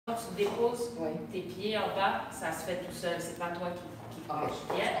Tu déposes tes pieds en bas, ça se fait tout seul. C'est pas toi qui couche.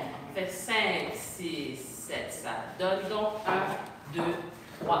 Fait 5, 6, 7. Ça donne donc 1, 2,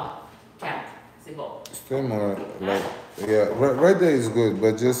 3, 4. C'est bon. Still more like, yeah, right there is good,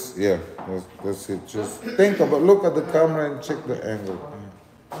 but just, yeah, that's it. Just think about, look at the camera and check the angle.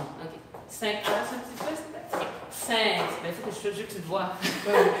 OK. 5, un petit peu, s'il te plaît. 5, mais il faut que je te vois.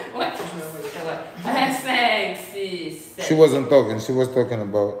 Ouais. 5, 6, 7. She wasn't talking, she was talking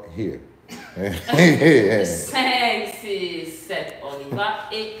about here. 5, 6, 7, on y va.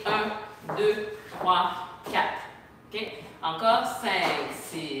 Et 1, 2, 3, 4. OK? Encore 5,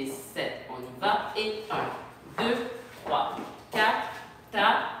 6, 7, on y va. Et 1, 2, 3, 4,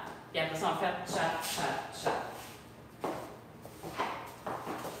 tap. Et après ça, on va faire chat, chat, chat.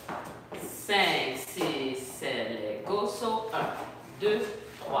 5, 6, 7, go. So 1, 2,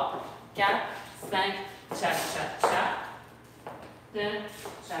 3, 4, 5, chat, chat, chat.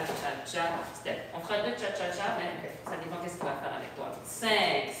 Cha, cha, cha, step. On fera 2 cha, cha, cha, mais ça dépend qu'est-ce qu'il va faire avec toi. 5,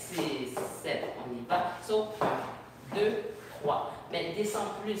 6, 7, on y va. So, 1, 2, 3. Mais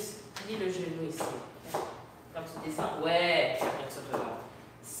descends plus. Plie le genou ici. Comme tu descends. Ouais, après ça te va.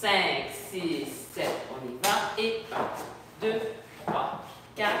 5, 6, 7, on y va. Et 1, 2, 3,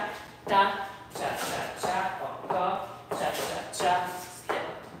 4, ta, cha, cha, cha, encore. Cha, cha, cha, step.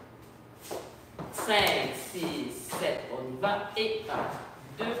 5, 6, 7, on y va. Et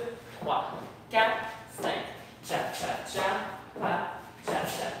 1, 2, 3, 4, 5. Cha, cha, cha, pas, cha,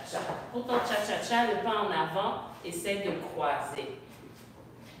 cha, cha. Pour ton cha, cha, cha, le pas en avant, essaye de croiser.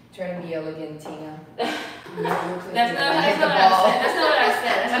 Try to be elegant, Tina. That's not what I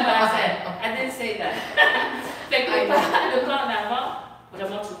said. I didn't say that. Fait que le pas en avant,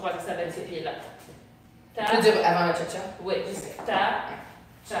 vraiment tu croises ça avec ces pieds-là. Tu peux dire avant le cha-cha? Oui, juste ta,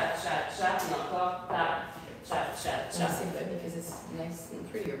 cha, cha, cha, et encore ta, cha, cha, cha. C'est good because it's nice and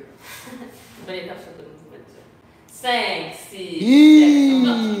prettier. But it helps with the movement too. 5, 6,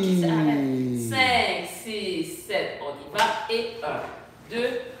 7. 5, 6, 7, on y va. Et 1,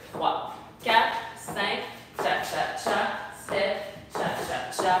 2, 3, 4, 5, cha, cha, cha, step, cha, cha,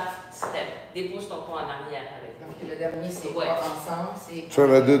 cha, step. Dépose ton poing en arrière avec. Donc le dernier, c'est pas ensemble, c'est... Try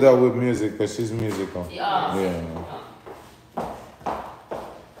to do that with music, because she's musical. Yeah.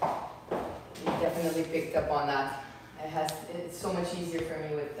 You definitely picked up on that. It's so much easier for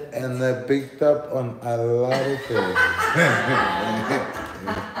me with the... And I picked up on a lot of things.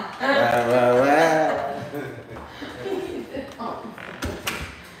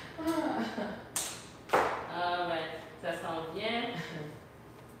 Ça sent bien.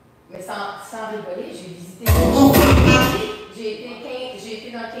 Mais sans rigoler, j'ai visité... J'ai été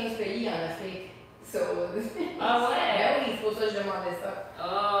dans 15 pays en Afrique. So... Ah ouais? Ben oui, c'est pour ça que je demandais ça.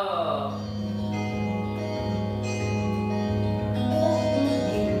 Oh!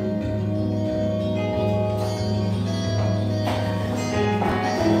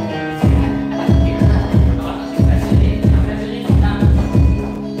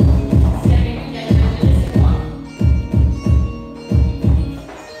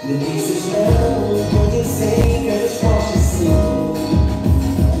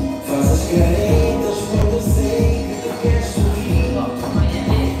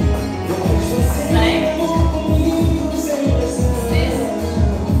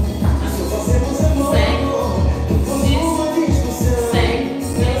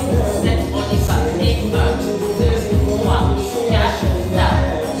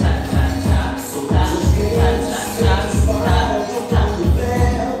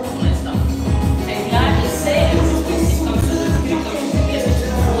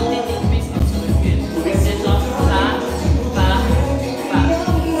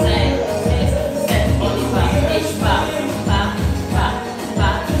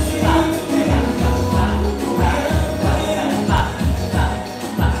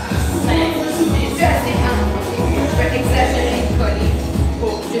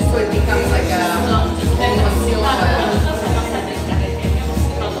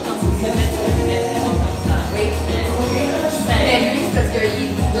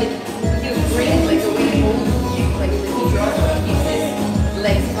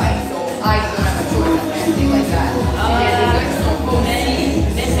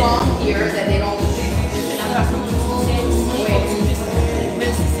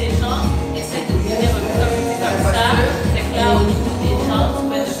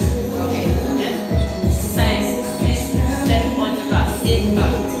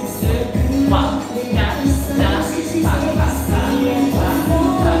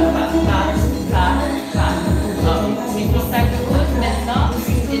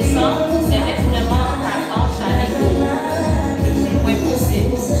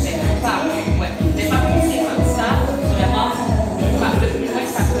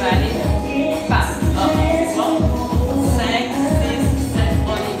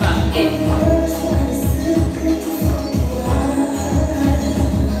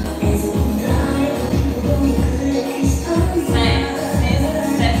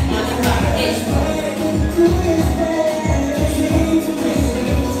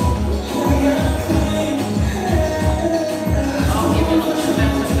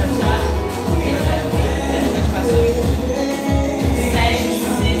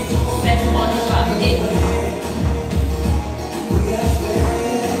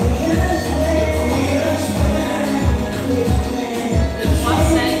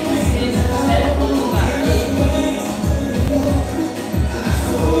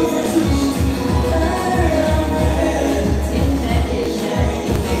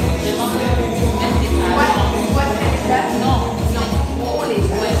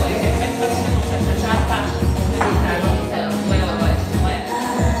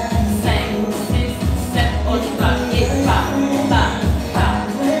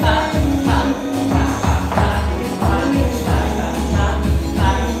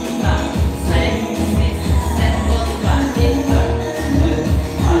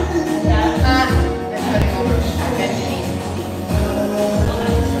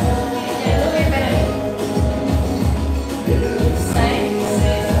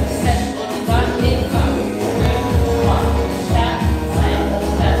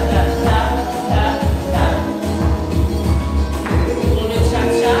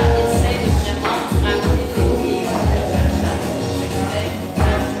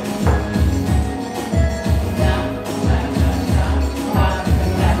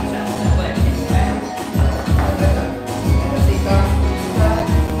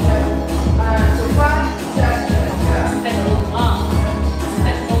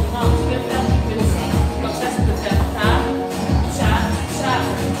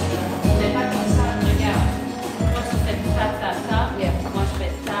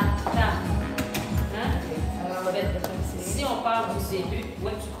 début.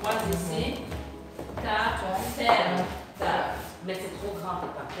 Ouais, tu croises ici. Ta, ferme, ta. Mais c'est trop grand,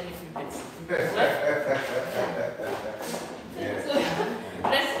 papa. Elle est plus petite. Ouais.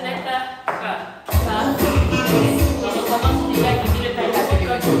 Laisse ta, pas. Donc on commence déjà avec le talon.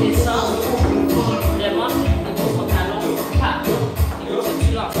 Quand tu descends, vraiment, tu poses ton talon, pas. Et puis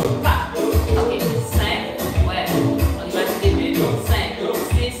tu lances, pas. Ok, 5, ouais. On y va du début. 5,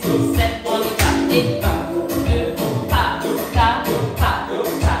 6, 7, on y va. Et pas. 2, pas, ta, pas,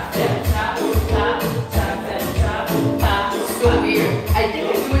 ta, faire, ta, faire, ta. So weird. I think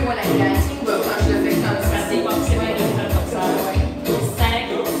I do it when I'm dancing, but quand je le fais comme ça, C'est comme c'est vrai de faire comme ça. 5,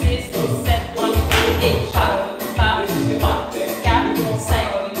 6, 7, on y va. Et pas, 4, 5,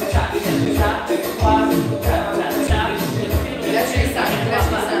 3, là je fais ça,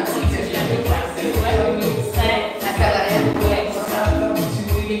 un petit peu. La faire l'arrière.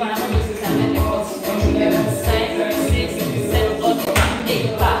 Dépendamment de ce que ça met, les positions. 5, 6, 7, on y va. Et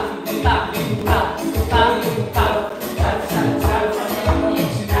pas.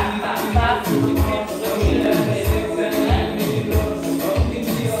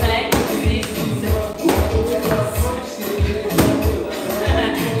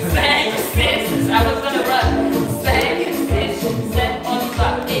 I was gonna run. 5, 6, 7, on y va.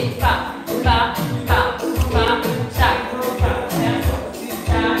 Et pas.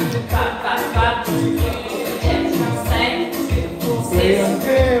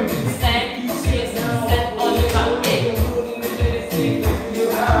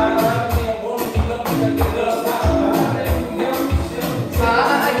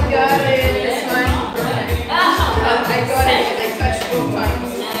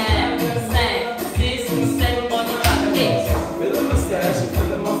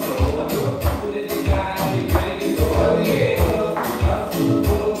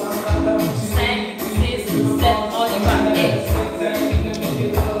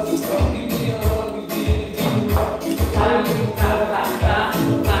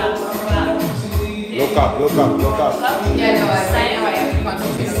 Look up. Yeah, no, I have to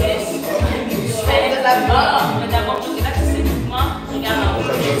concentrate. Mais d'abord, là, tu sais mouvement. Regarde.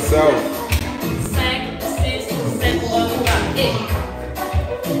 Look at yourself. 5, 6, 7, on y va. Et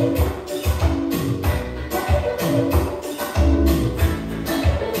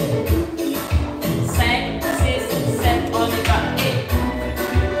 5, 6, 7, on y va. Et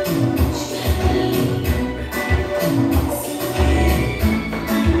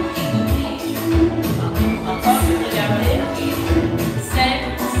encore, je vais regarder. 5,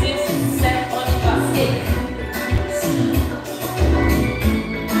 6, 7, on y va. Et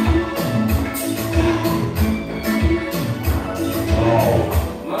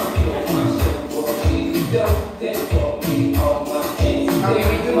Are we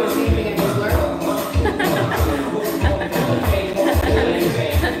doing the same thing in Whistler?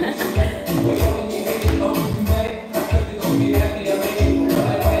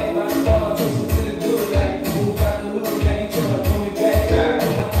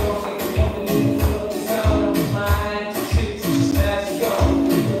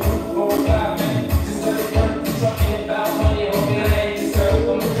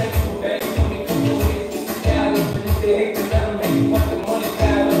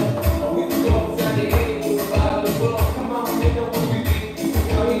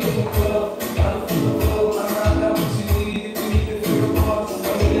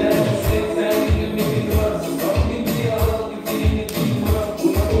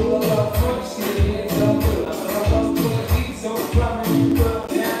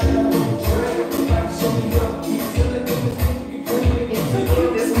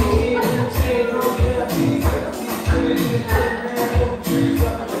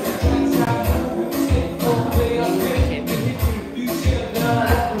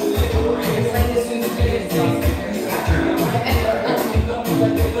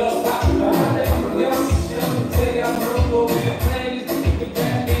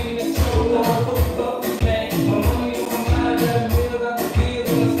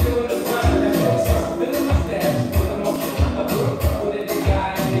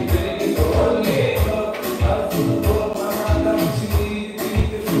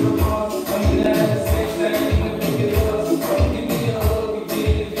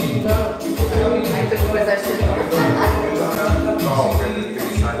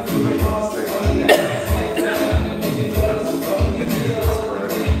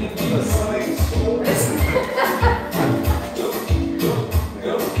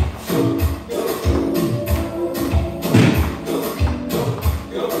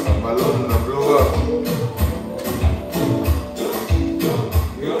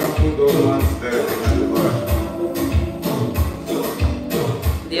 Those ones there at the back.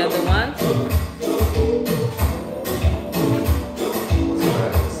 The other one?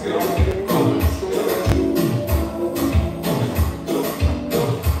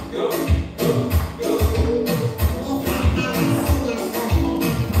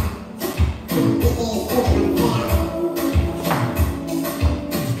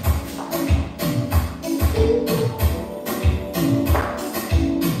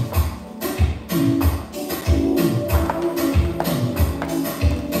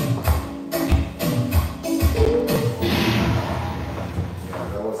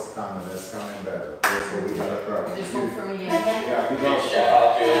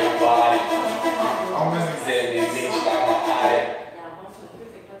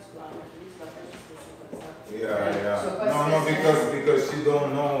 Because she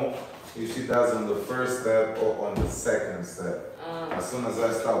don't know if she does on the first step or on the second step. As soon as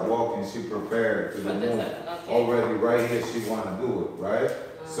I start walking, she prepared to the move. Already right here, she want to do it, right?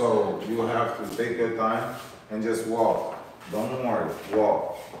 So you have to take your time and just walk. Don't worry,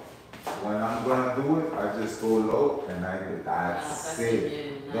 walk. When I'm gonna do it, I just go low and that's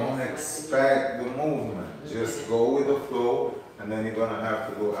it. Don't expect the movement. Just go with the flow, and then you're gonna have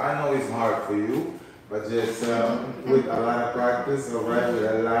to go. I know it's hard for you. But just with a lot of practice, all right, with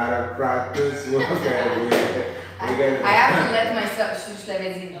a lot of practice, okay, I have to let myself,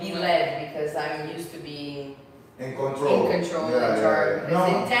 be led, because I'm used to being in control, in charge. Because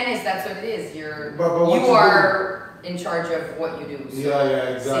in tennis, that's what it is. You you are in charge of what you do. So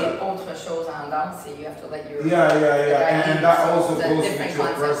exactly. C'est autre chose en danse, you have to let your... And that also so goes with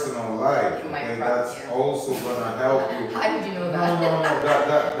your personal life. Okay? That's also gonna help you. How did you know that? No,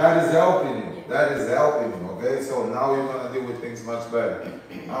 that is helping you. That is helping you, okay? So now you're gonna deal with things much better.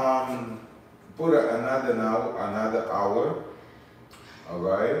 Put another hour, all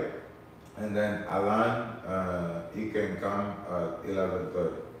right? And then Alan, he can come at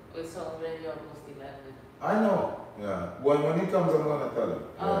 11:30. It's already almost 11. I know, yeah. When he comes, I'm gonna tell him.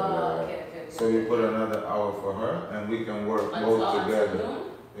 Okay. So you put another hour for her, and we can work both together.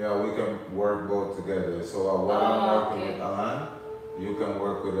 Yeah, we can work both together. So while I'm working with Alan, you can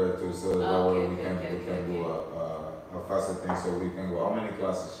work with her too, so that way we can do a faster thing, so we can go. How many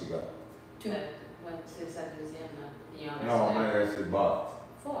classes she got? 2. C'est sa deuxième. No, how many has she bought?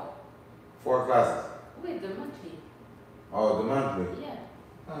 4. 4 classes? Wait, the monthly. Oh, the monthly? Yeah.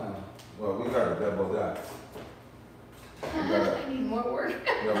 Well, we gotta double that. I need more work.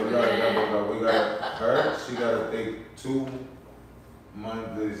 Yeah, we gotta double that. She gotta take 2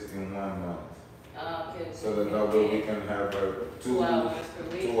 monthlies in 1 month. So that way we can have her 2 hours per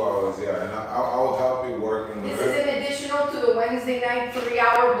week. 2 hours, yeah. And I'll help you working with her. This is an additional to the Wednesday night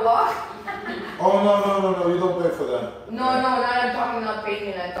 3-hour block? Oh, no, you don't pay for that. No, I'm talking about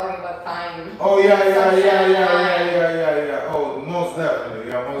payment, I'm talking about time. Oh, yeah. Oh, most definitely,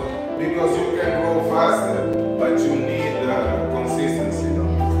 yeah. Because you can go faster, but you need consistency,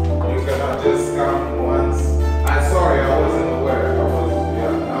 though. You cannot just come once. I'm sorry, I wasn't aware.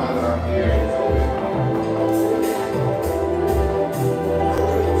 Now that I'm here, it's always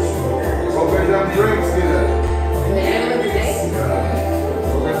go get them drinks, kid.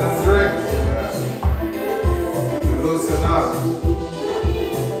 Go get them drinks. Loosen up.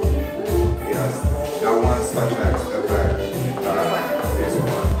 Yes, that one step back. This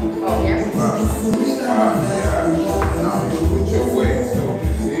one. Oh, here? Yeah. Now you put your weight, so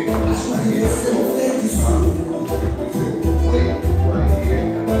you see, right here, you put your weight right here,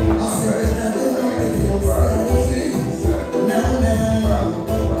 and then you set. 5, 6, 7,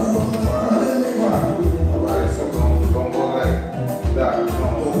 5. Alright, so don't go like that. No.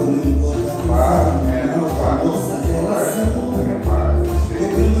 5 and 5. Alright, 5, 6,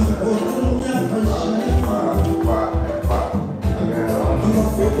 7, 5, 5 and 5. Again,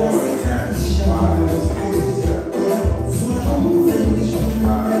 we're going again. 5, 6, 7, 5.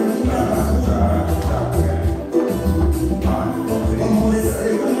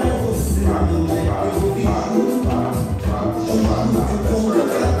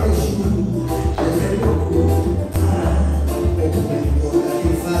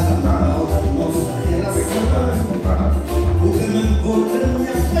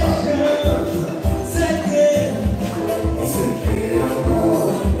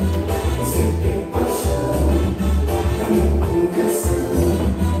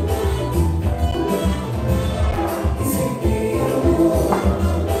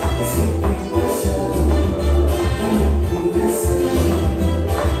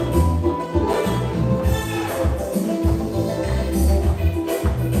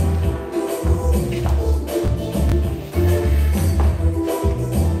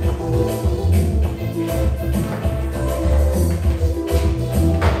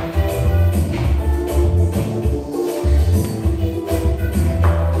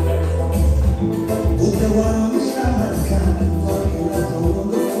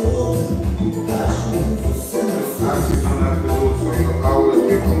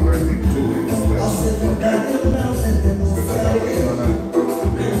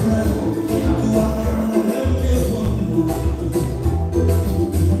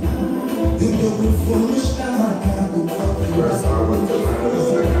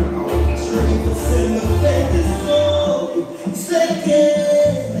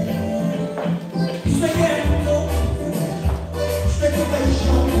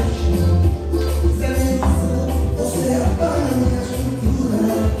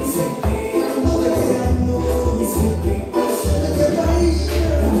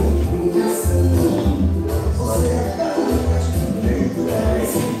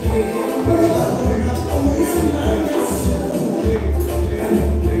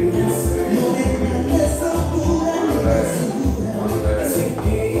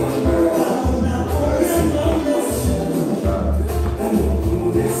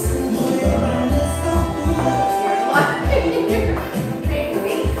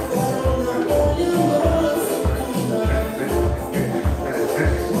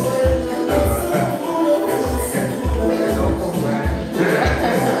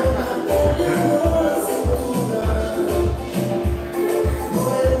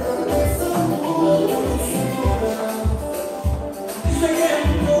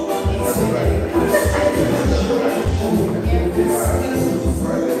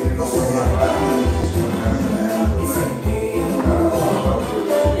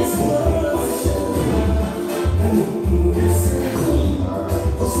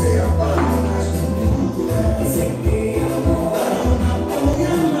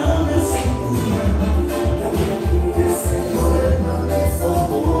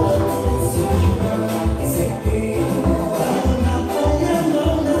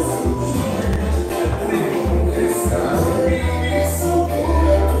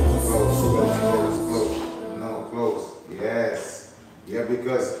 Yeah,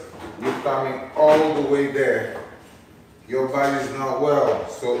 because you're coming all the way there. Your body's not well.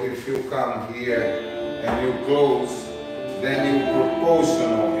 So if you come here and you close, then you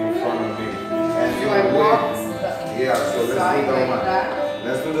proportional in front of me. And you walk. Yeah, so let's do that one.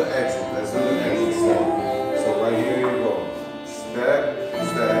 Let's do the exit. Let's do the exit step. So right here you go. Step,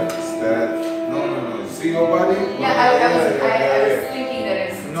 step, step. No. See your body? Yeah, I was thinking that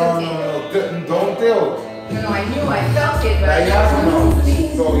it's No. Don't tilt. No, I knew, I felt it, but I no.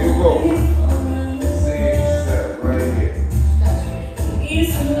 So you go. See, step right here. See,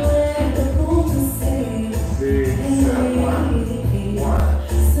 step one,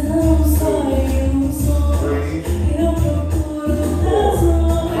 2, 3, 4.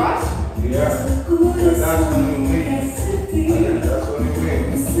 Cross? Yeah. And that's when you leave. And that's when you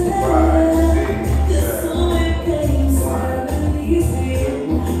leave. 5, 6, 7, 1, 2,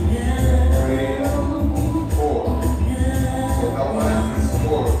 3, 4. So that one is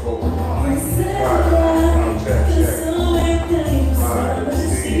 4 forward. 5. Now check. 5,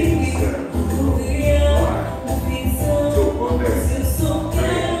 6, 7, 1, 2. Go there.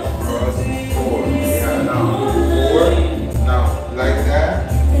 3, across, 4. Yeah, now 4. Now like that.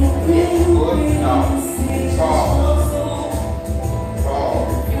 Good. Now fall.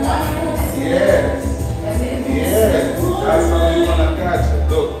 Yes. Yes. That's how you wanna catch it.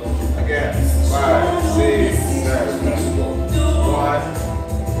 Look. Again. 5, 6, 7. Let's go. 1,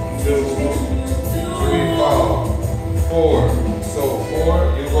 2, 3, fall. 4. So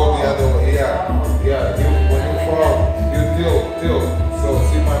 4, you go the other way. Yeah. When you fall, you tilt. So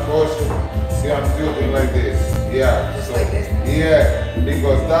see my posture? See, I'm tilting like this. Yeah. So yeah,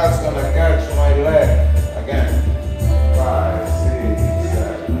 because that's gonna catch my leg. Again. 5, 6,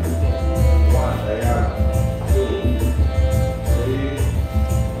 7. 1, Diana. 2, 3,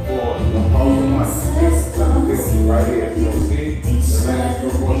 4. Don't hold too much. Tilt right here. So see, the leg is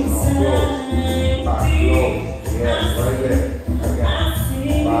proportional. Close. Close. Yes, right there. Again.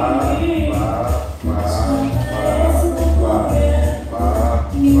 5, 5.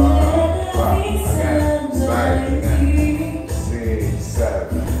 Again. Side. Again. 6,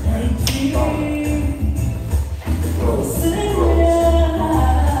 7. Come. Close.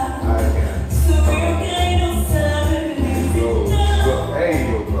 Again. Close. There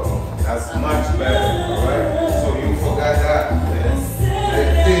you go. That's much better. Alright? So you forgot that.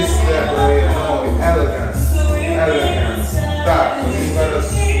 This step right here. No, elegance. Stop. So you gotta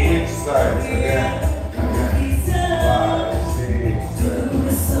switch sides again. 5, 6, 7.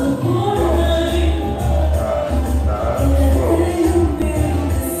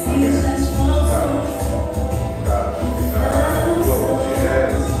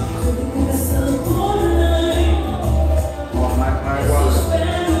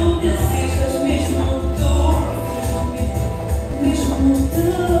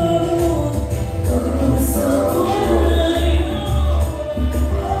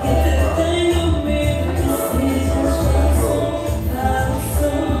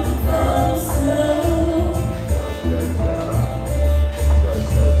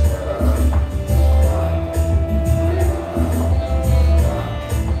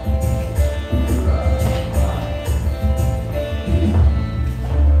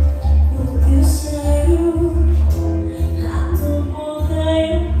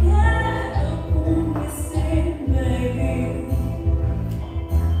 You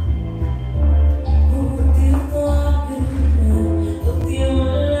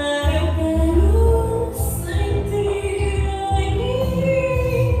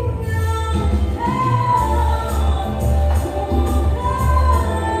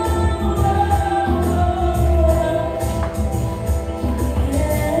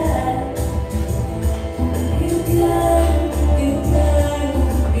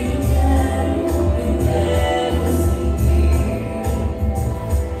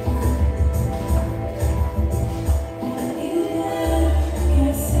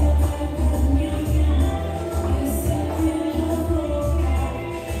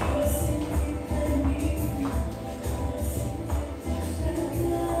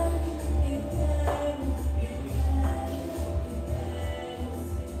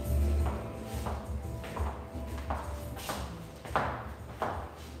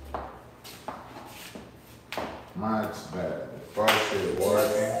Much better. First is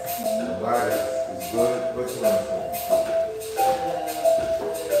working. The body is good. Which one is it?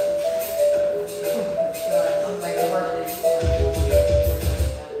 Like a birthday.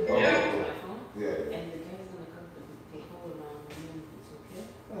 Yeah. And the guy's gonna come to the whole it's okay?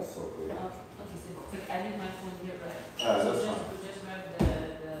 That's okay. Okay, c'est bon. Fait I leave my phone here, right? Ah, that's fine. Just grab the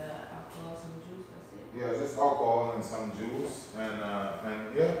alcohol, some juice, that's it. Yeah, just alcohol and some juice, and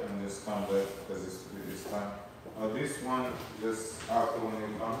yeah, and just come back because it's time. This one, just after when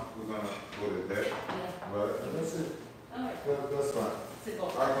you come, we're gonna put it there. Yeah. Right, and that's it. Alright. That's fine. C'est bon.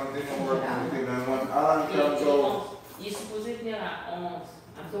 I continue working with him, and when Alan comes over, Il est supposé venir à 11.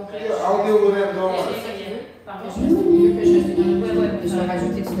 Donc, yeah, I'll deal with him, don't worry. Pardon. Je vais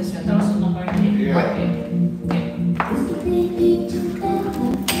rajouter du stationnement. Dans son parking. Yeah. Ok.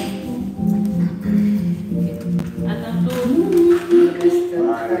 À tantôt. Il reste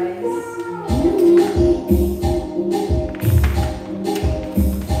 13.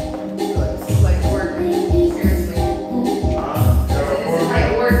 This is like work, seriously. This is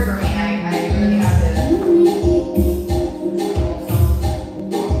like work for me. I really have to.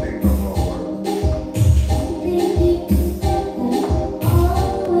 Don't think about work.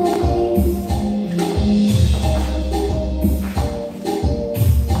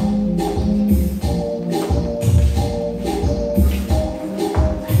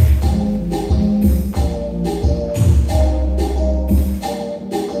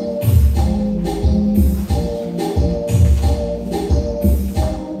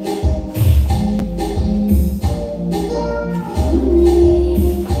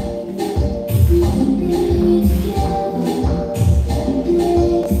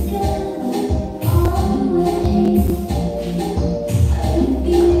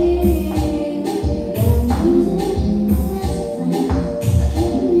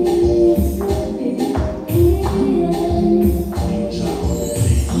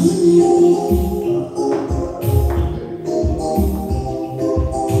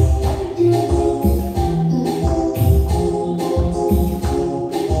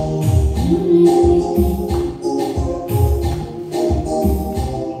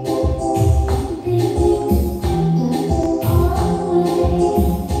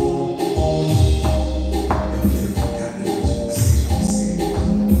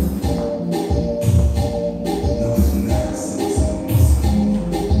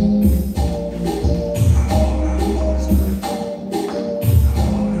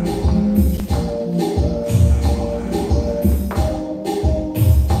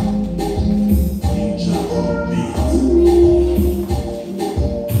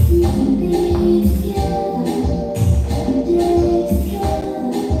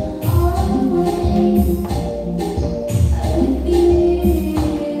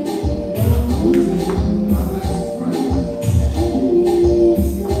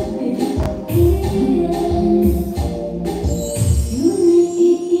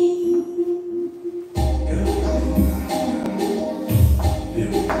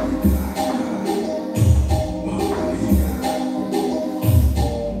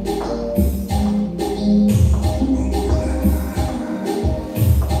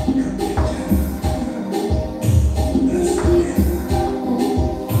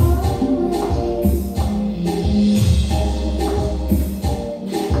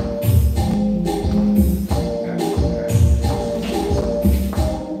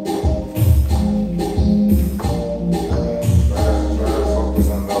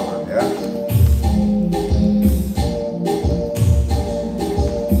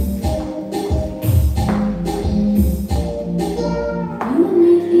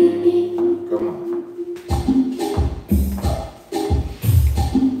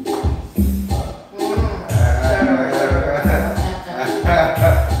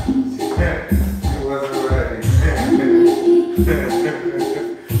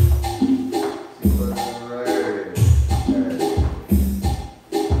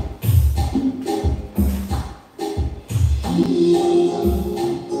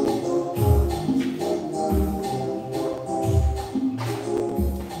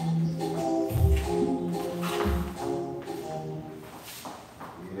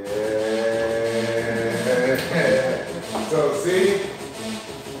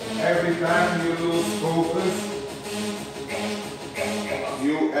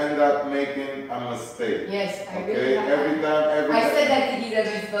 Yes, I Okay, really every time. I said that to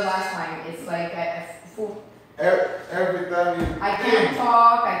DW the last time. It's like every time you I can't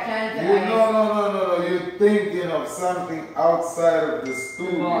talk, I can't. No. You're thinking of something outside of the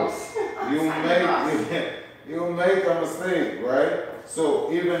studio. Boss. You make you make a mistake, right?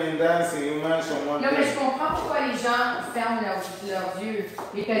 So even in dancing, you mentioned one Non, mais je thing. comprends pourquoi les gens ferment leurs yeux.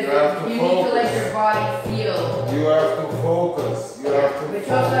 Because You you have to need to let focus. your body feel. You have to focus. You have to But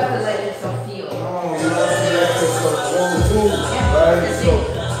you also have to focus. let yourself feel. No, you have to let yourself go too, Yeah, right? that's So,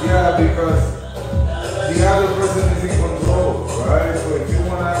 it. yeah, because the other person is in control, right? So if you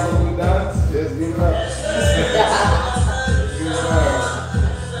want to have a good dance, just give it up. Give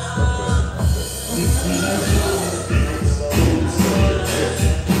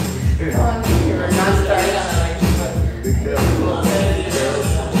it up. You're not starting on the right foot. Be careful. Be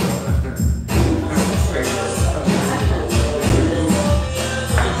careful.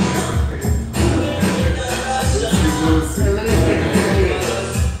 Lucy, Lucy.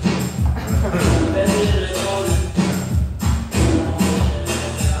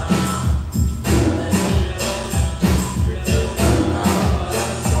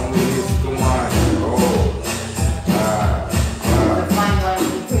 Don't release too much. Oh. The fine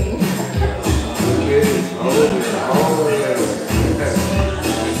line between. Yes. Oh, yes.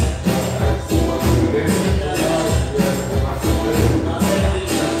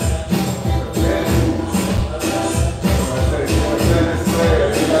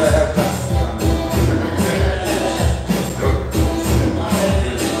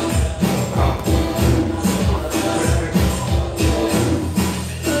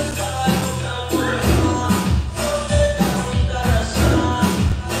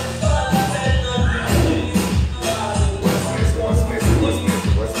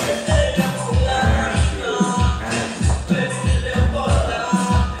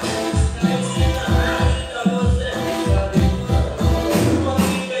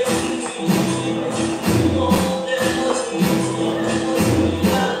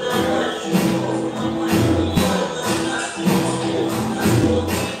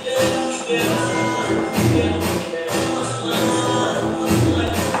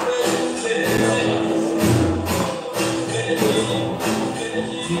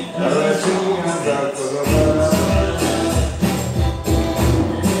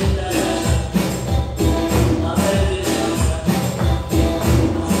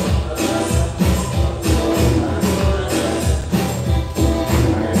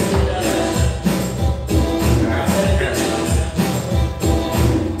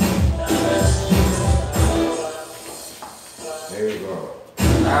 There you go.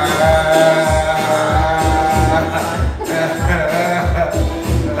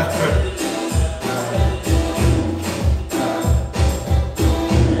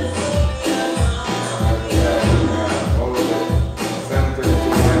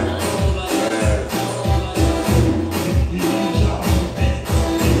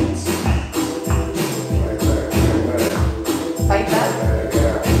 Like that?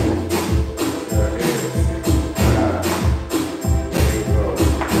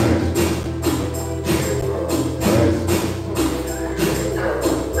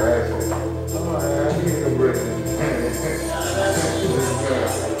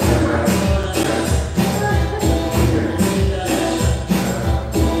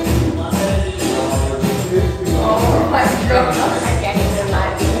 Oh my God, I can't even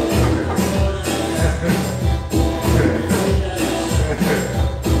imagine.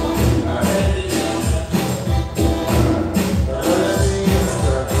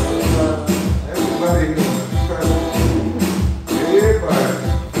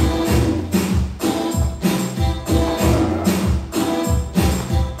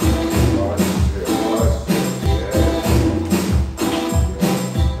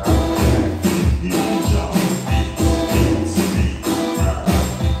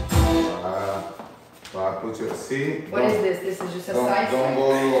 See? What is this? This is just a side Don't step?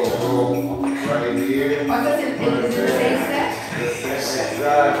 go right here. Oh, so is it the same step?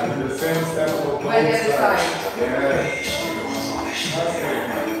 Exactly, the same step for both By the other sides. side.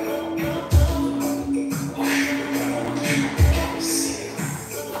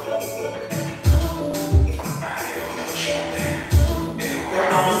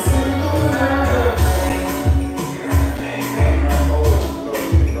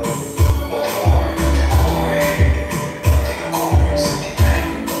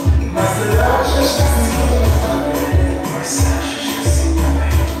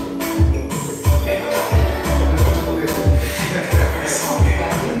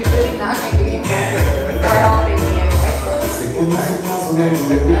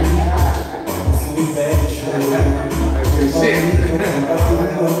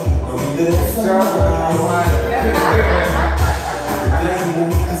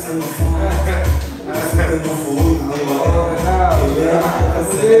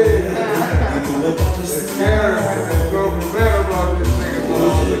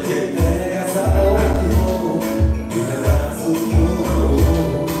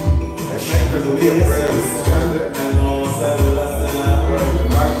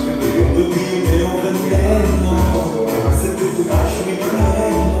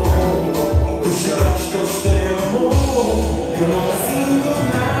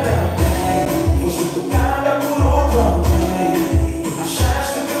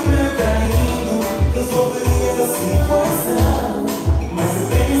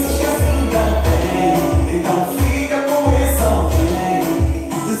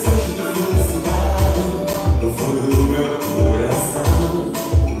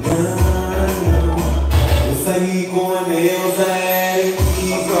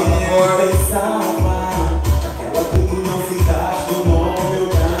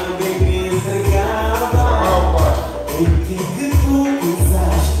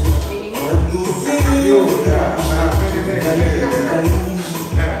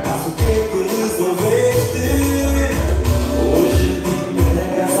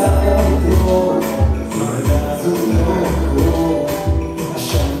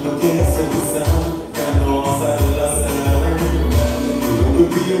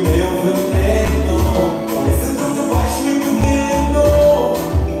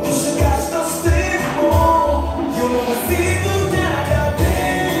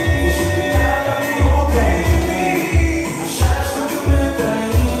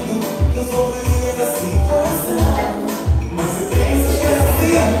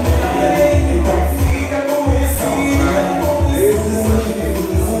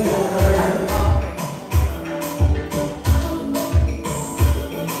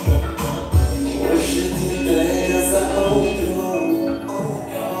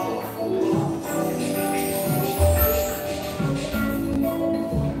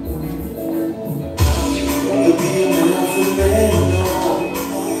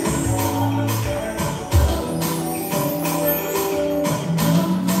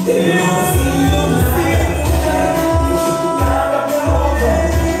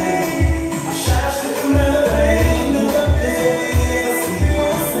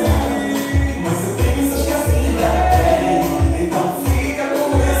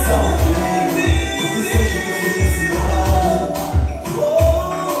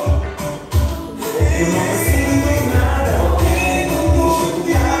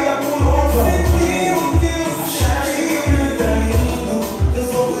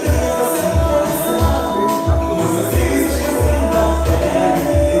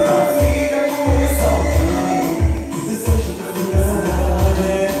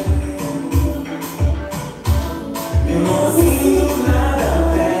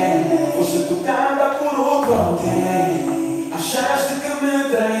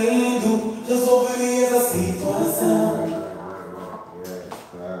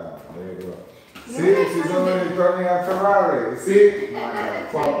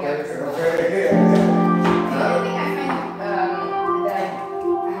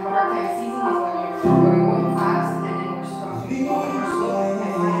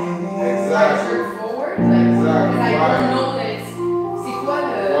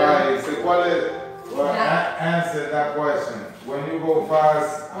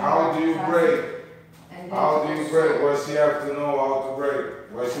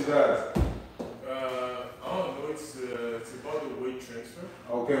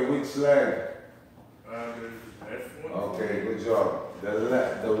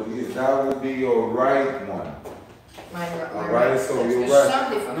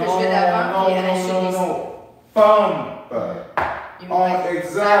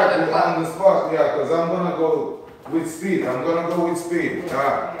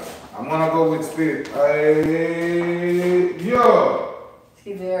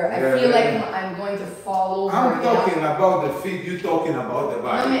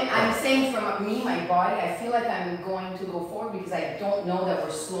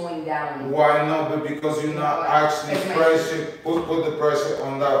 Why not? But because you're not actually pressure, put the pressure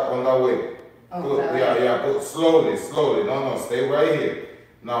on that way. Put slowly. No, stay right here.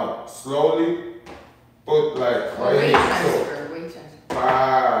 Now, slowly, put like right here. Weight transfer.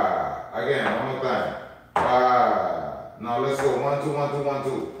 Again, one more time. Now let's go. 1, 2, 1, 2, 1, 2.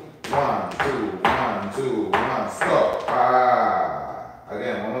 1, 2, 1, 2, 1. Stop.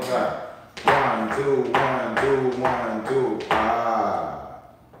 Again, one more time. 1, 2, 1, 2, 1, 2.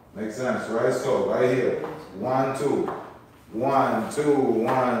 Makes sense, right? So right here, 1, 2, 1, 2,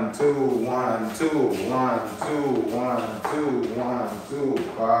 1, 2, 1, 2, 1, 2, 1, 2, 1, 2,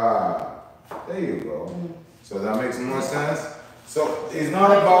 There you go. So that makes more sense. So it's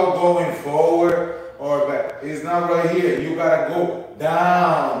not about going forward or back. It's not right here. You gotta go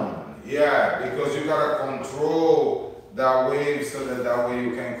down. Yeah, because you gotta control that wave so that way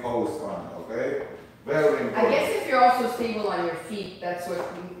you can coast on. Okay. Very important. I guess if you're also stable on your feet, that's what it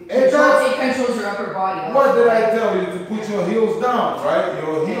controls your upper body. What did I tell you? To put your heels down, right?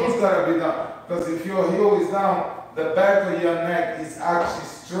 Your heels gotta be down. Because if your heel is down, the back of your neck is actually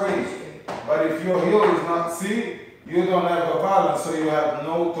straight. But if your heel is not, see, you don't have a balance, so you have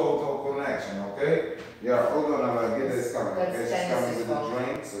no total connection, okay? Yeah, hold on, I'm gonna get this coming, okay? She's coming with the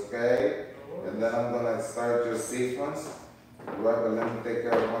drinks, okay? And then I'm gonna start your sequence. Right, but let me take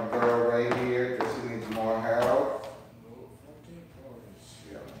care of my girl right here, because she needs more help.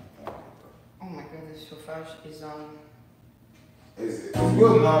 Oh my goodness, chauffage is on. It's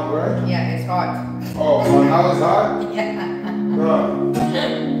good now, right? Yeah, it's hot. Oh, so now it's hot? Yeah. Bro,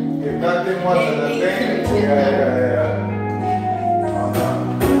 if that thing wasn't a thing, yeah. Oh,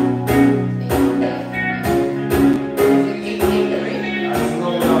 no. Let's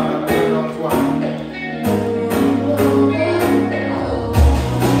go down, put it on 20.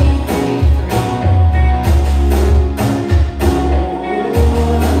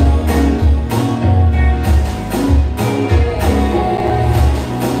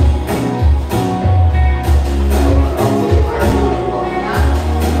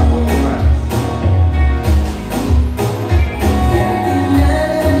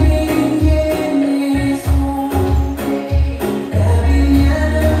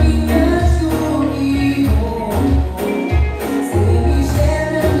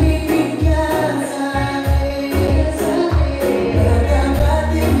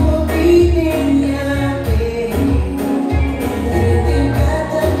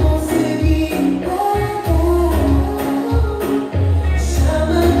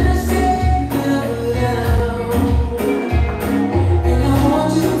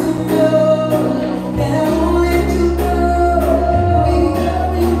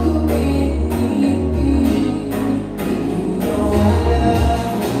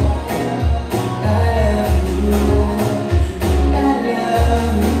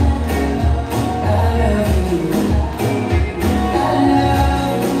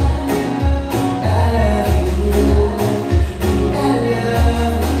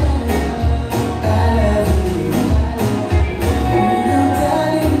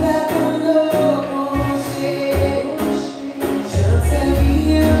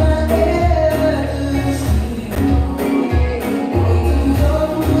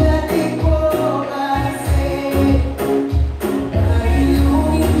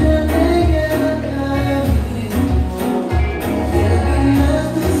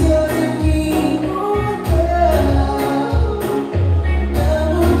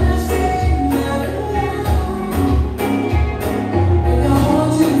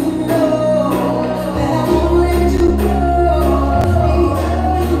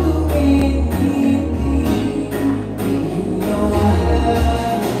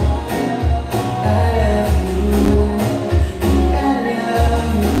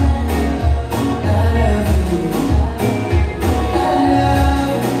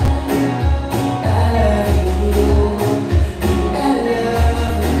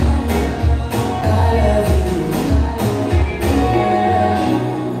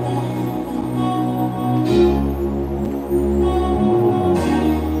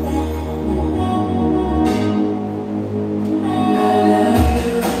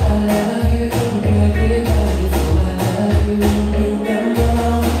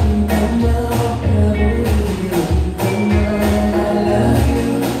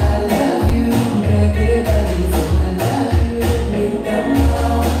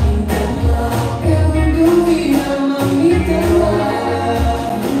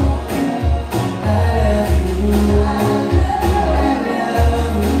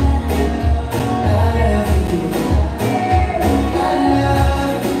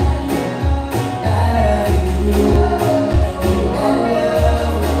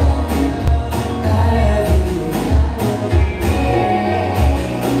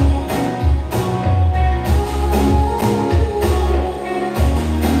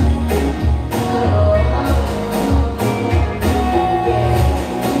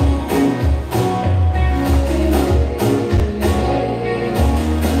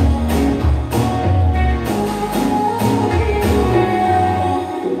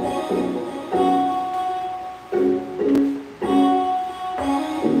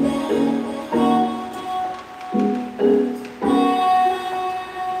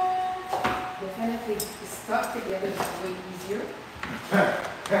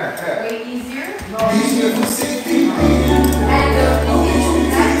 Way easier. No, easier to sit in. And that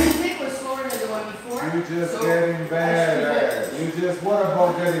music was slower than the one before. You just so getting bad. You just, what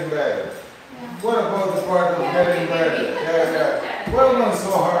about getting bad? Yeah. What about the part of getting better? Yeah. What was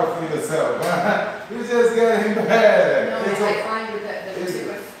so hard for yourself? You just getting bad. No, It's I find that the music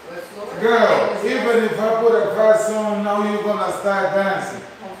was slower. girl, even if I put a fast song, now you're gonna start dancing.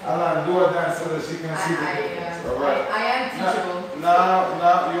 Alan, do a dance so that she can see the difference. All right. I am teachable.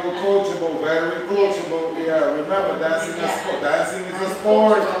 Now you're coachable, very coachable. Yeah, remember dancing is sport. Dancing is a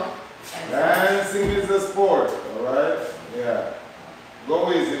sport. Dancing is a sport. All right. Yeah.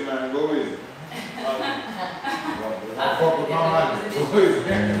 Go easy, man. Go easy. Don't fuck with my money. Go easy.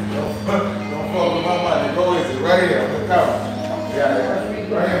 Don't fuck with my money. Go easy. Right here on the camera. Yeah.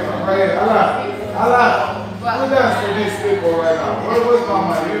 Right here, man. Right here. Alan. But pas. Who dance to these people right now? Where's my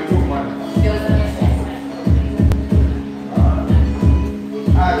money? You took money.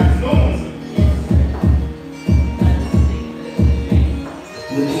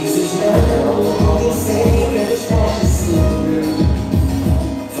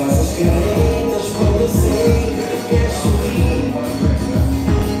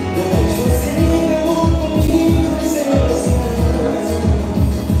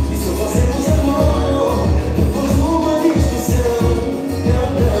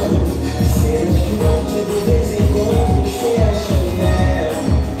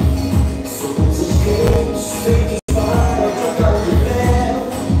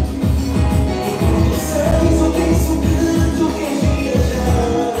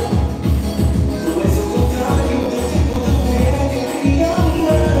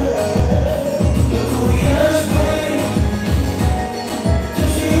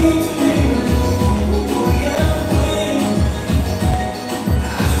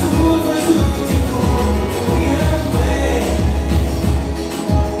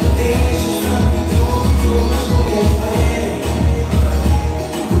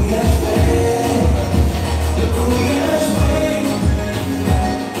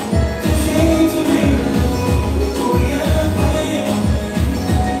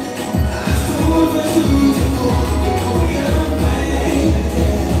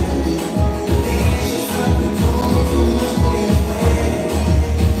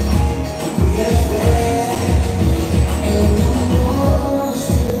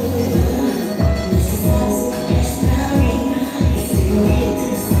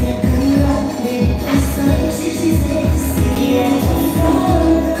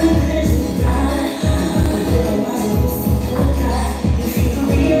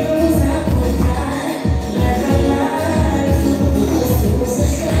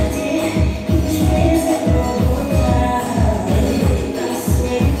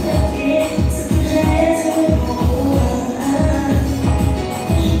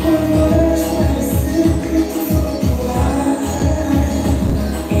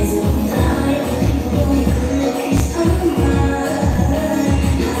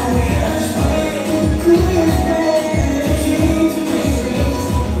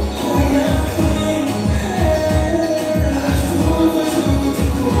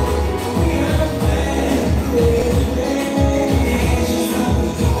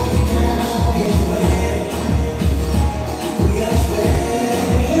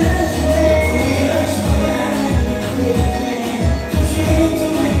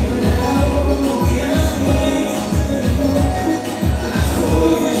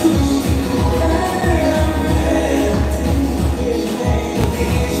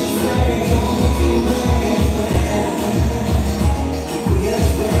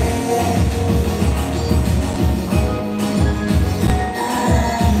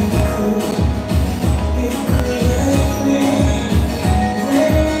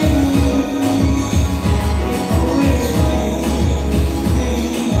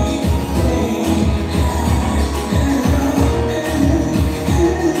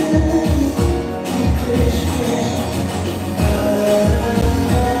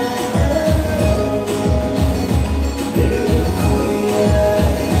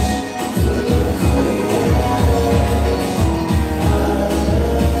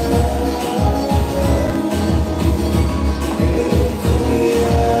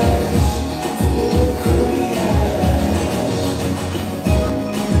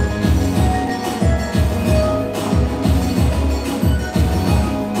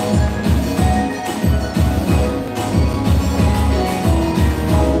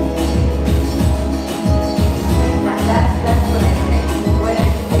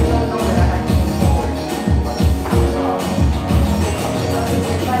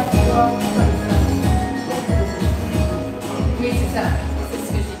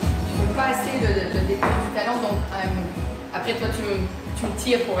 Après, toi, tu me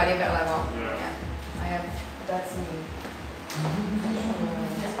tires pour aller vers l'avant. Yeah. That's me.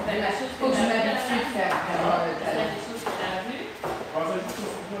 Faut que je m'habitue à faire le talent. des choses que tu as vues.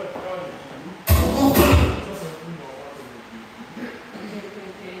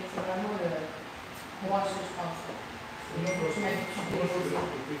 C'est vraiment le... Moi, je pense. Je m'habitue à déposer.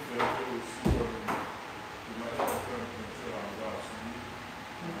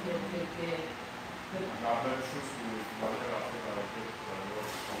 La même chose pour la Tiger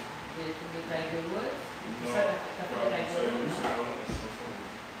Woods. Les Tiger Woods. Non, Ça, t'as fait les Tiger Woods. c'est vraiment une chanson.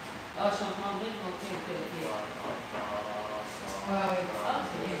 Ah, changement de rythme, ok. Ah oui. Ah,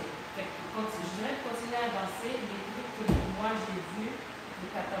 c'est bien. Fait que je dirais de continuer à avancer. Les trucs que moi j'ai vus,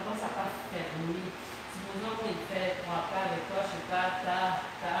 tu as tendance à pas fermer. Tu supposons qu'on fait rentrer avec toi, je sais pas,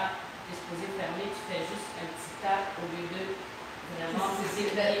 t'es supposé fermer, tu fais juste un petit tap au lieu de vraiment. C'est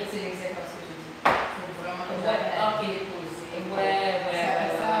exactement ce que je dis. Il faut vraiment que j'arrive à déposer. Je suis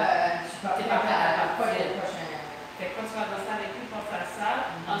pas prête à pas le prochain. Fait que quand tu vas danser avec lui, pense à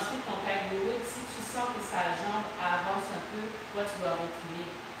ça. Ensuite, ton tag de wood, si tu sens que sa jambe avance un peu, toi, tu dois reculer.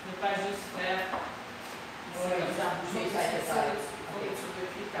 Tu ne peux pas juste faire. Comme ça, bouger, faut que tu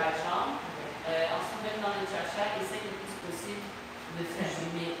recules ta jambe. Ensuite, même dans le cha-cha, essaye le plus possible de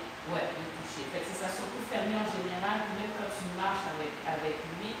fermer, de toucher. Fait que c'est ça, surtout fermer en général, même quand tu marches avec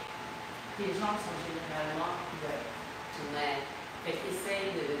lui, tes jambes sont généralement ouvertes. Ouais. Fait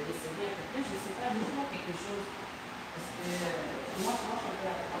qu'essaye d'essayer un peu plus. Je sais pas, dis-moi quelque chose. Parce que moi, je mange un peu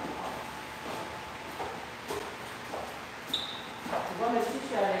avec moi. Tu vois, mais si je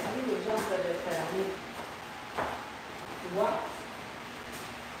suis avec lui, les jambes peuvent être fermées. Tu vois?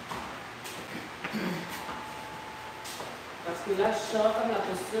 Parce que là, je sors comme la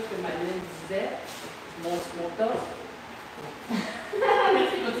posture que Manuel disait, mon torse.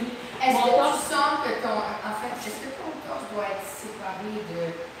 Merci, continue. Est-ce que tu sens que est-ce que ton torse doit être séparé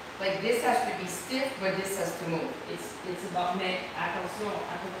de, like this has to be stiff, but this has to move? It's about, mais attention,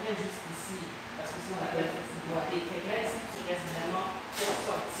 à peu près juste ici, parce que sinon la tête est boitée. Fait que là, ici, tu restes vraiment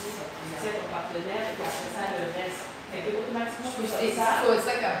sorti, tu sais ton partenaire, et puis après ça, le reste. Fait que automatiquement, tu fais ça. So it's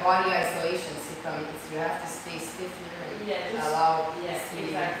like a body isolation, c'est comme, you have to stay stiff here and allow this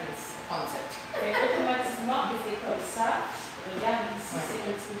concept. Fait que automatiquement, c'est comme ça. Regarde ici, c'est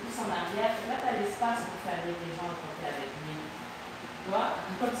un petit peu plus en arrière. Là, tu as l'espace pour faire des jambes quand tu es avec lui. Tu vois,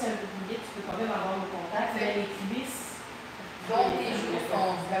 comme c'est un peu plus vite, tu peux quand même avoir le contact. Mais les cuisses. Donc, tes genoux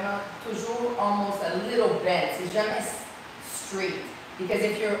sont vraiment toujours almost a little bent. C'est jamais straight. Because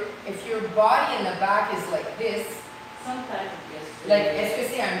if your body in the back is like this, sometimes, yes. Like, est-ce que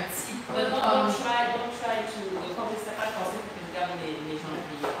c'est un petit peu don't try to, quand tu sais pas penser que tu regardes les jambes,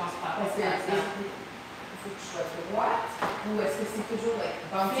 je pense pas. Parce que il faut que je sois droite, ou est-ce que c'est toujours like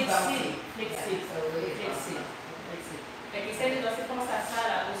bouncy? Flexible. Fait qu'essaie de danser, pense à ça,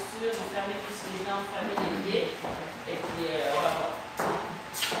 la posture, on ferme plus les jambes, fermer les pieds, et puis on va voir.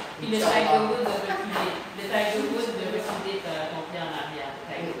 Puis le taille de wood de reculer. Le taille de wood de reculer ton pied en arrière.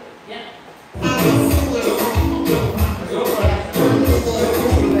 Bien?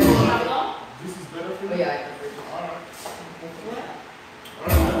 Pardon? This is better for you? Oh, yeah.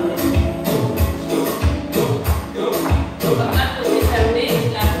 Comme là, côté fermé,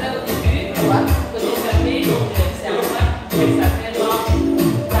 là au début, côté fermé, c'est en fait, ça fait genre,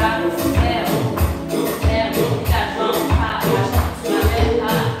 ta serre, la jambe, la jambe, tu l'amènes à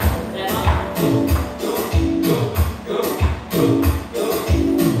vraiment.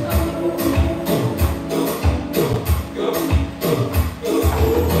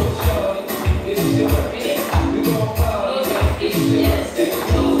 Ready?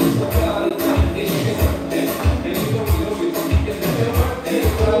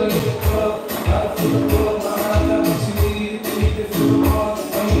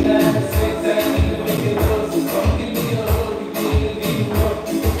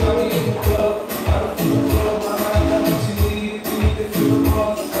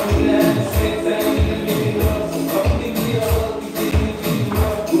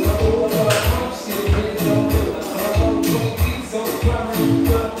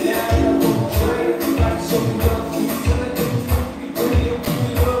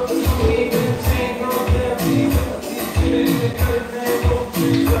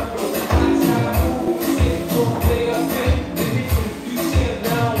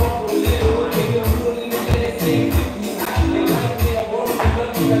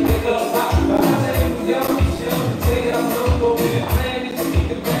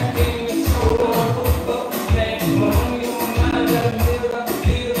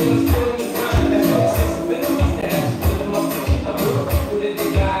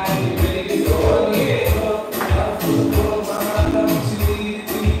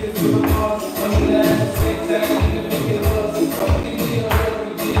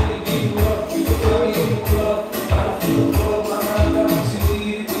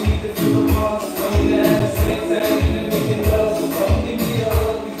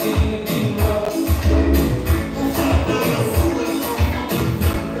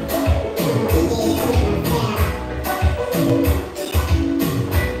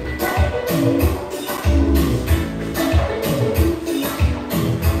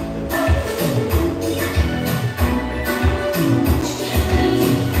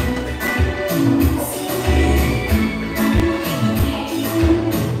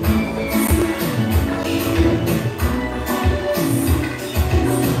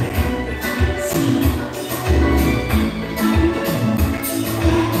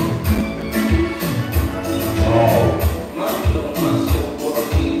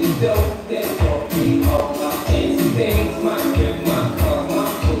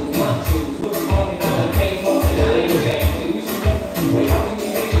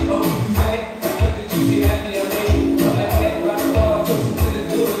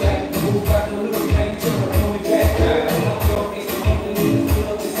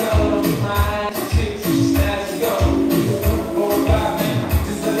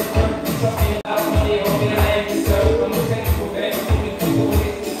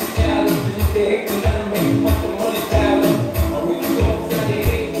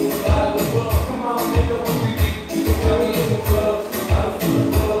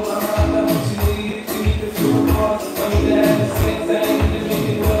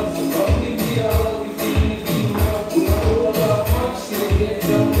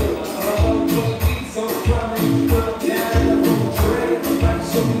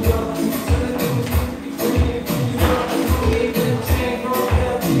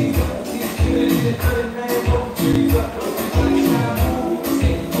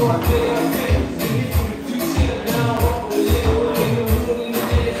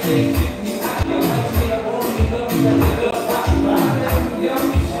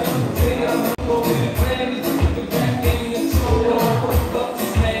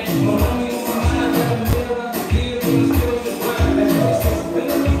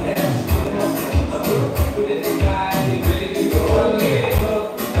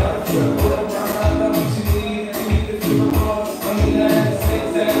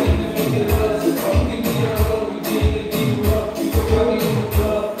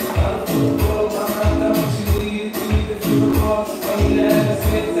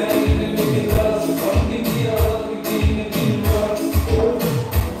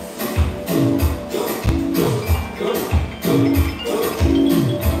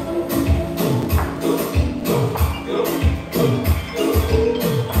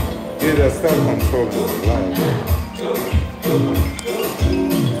 controlling the light.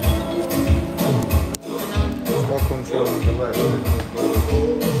 Stop controlling the light.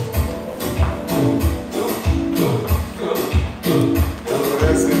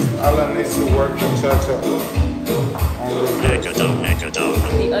 This is Alan needs to work the cha-cha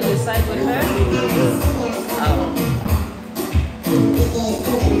on the other side with her?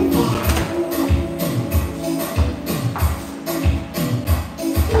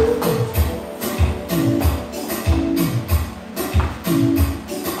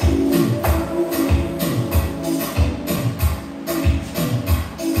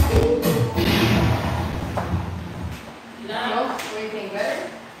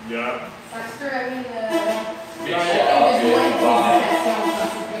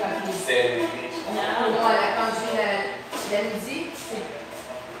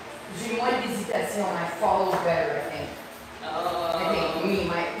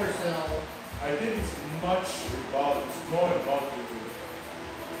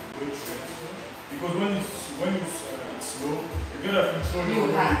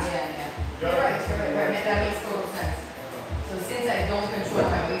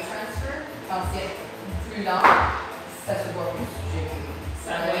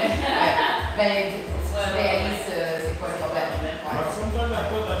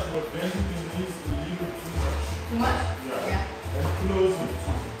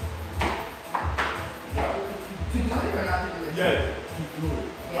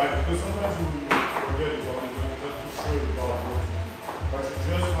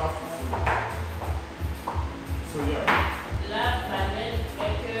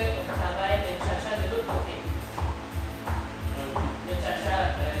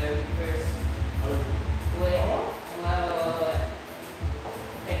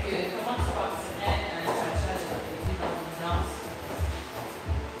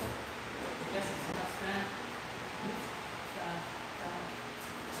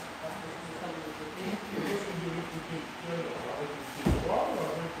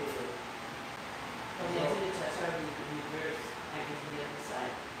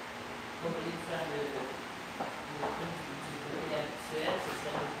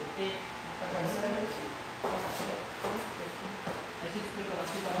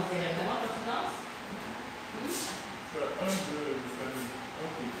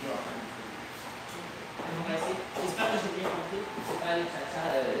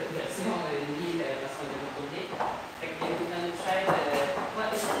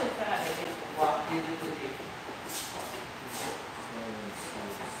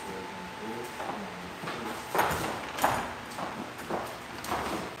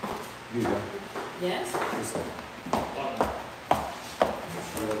 Yes?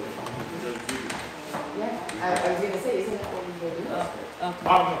 Yeah, I was going to say, isn't that what we were doing? Okay.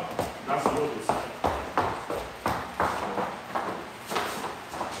 No, that's the other side.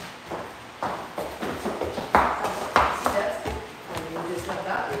 See, that's, I mean, we just got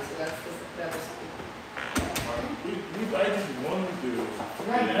that way, so that's the other side. I just wanted to.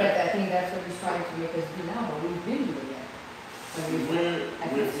 Right, but I think that's what he's trying to make us do now, but we've been doing it. I mean, I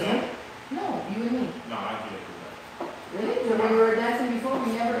think With so. him? No, you and me. No, I can't do that. Really? So when we were dancing before,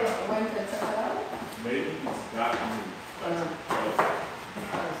 we never went to Chachalao? Maybe it's that new. Uh-huh. It's not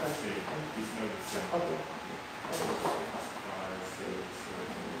the same. Okay. 5, 6,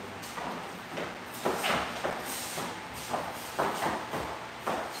 7.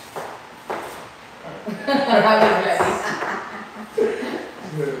 I was ready.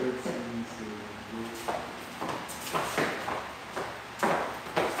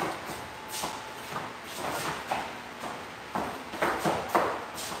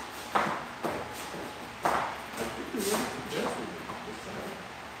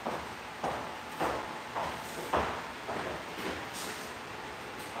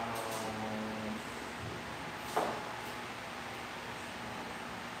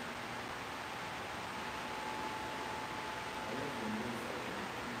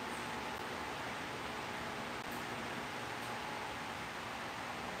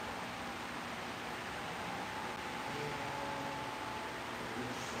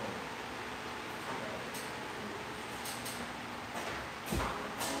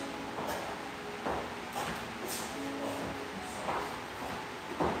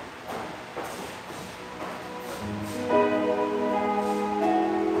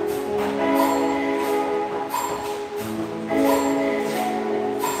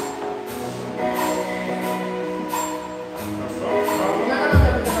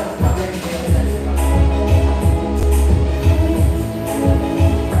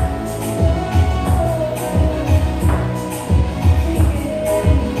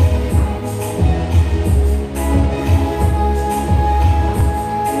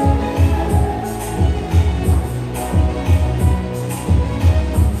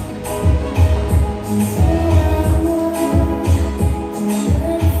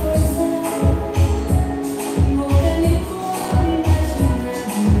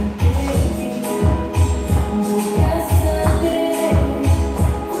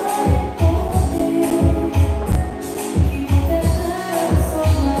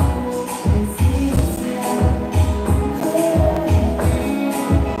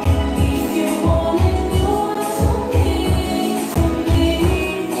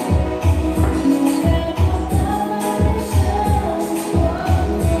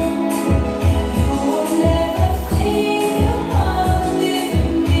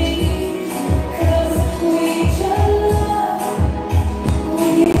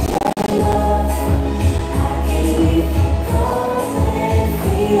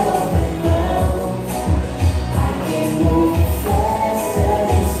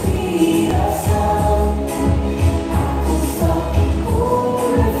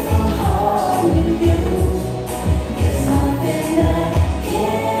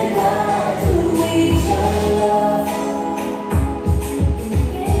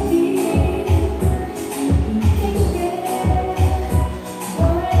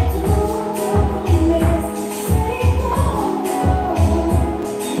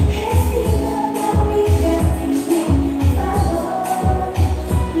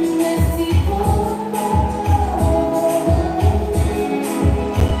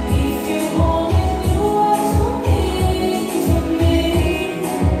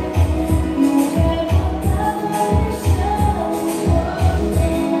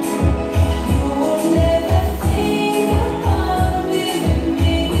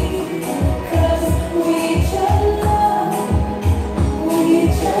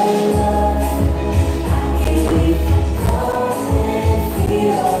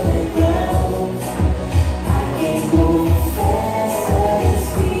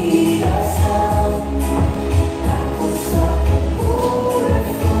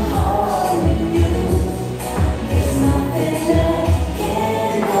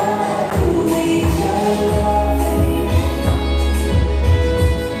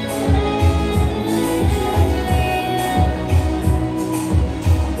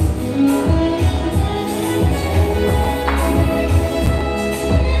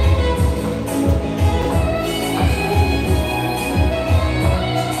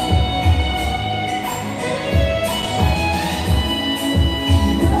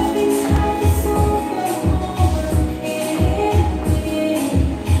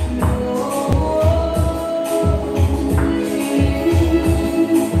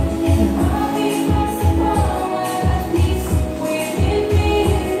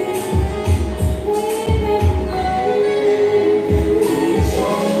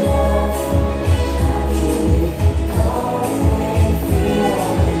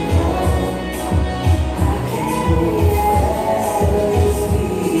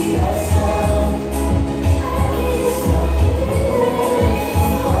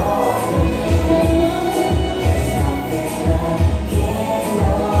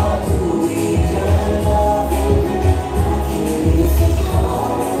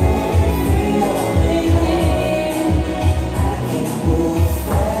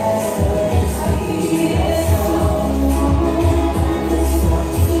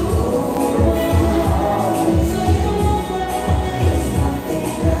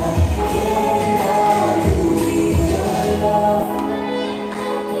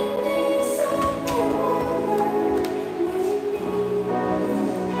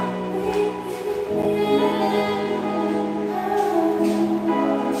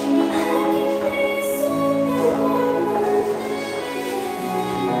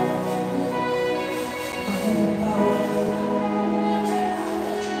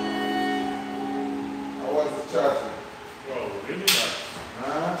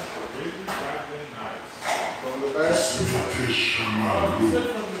 You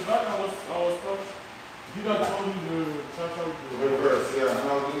said from the back, I was touched. Did I tell you the cha-cha with the Reverse, yeah, and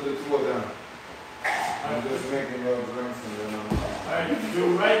I'll do the two of them. I'm just making those drinks and then the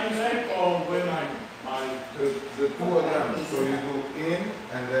right leg or when I the two of them. So you do in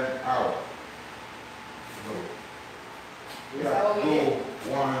and then out. So, Is that what we do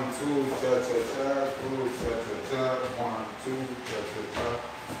did? 1, 2, cha-cha-cha, 2, cha-cha-cha, 1, 2, cha-cha-cha,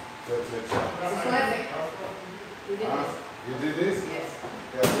 cha-cha-cha. This one I think. We did Huh? this. You did this? Yes.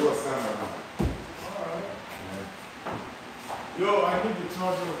 Yeah, do a samba now. Alright. Yo, I need the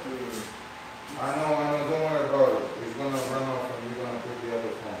charger of the... I know, don't worry about it. It's gonna run off and you're gonna put the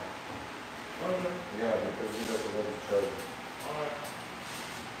other phone. Okay. Yeah, because you got the other charger. Alright.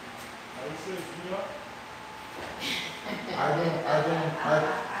 Are you sure it's me up?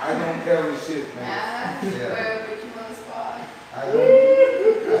 I don't carry shit, man. Ah, Yeah. well, put you on the spot. I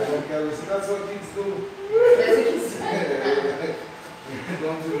don't carry shit. That's what kids do. That's what you said.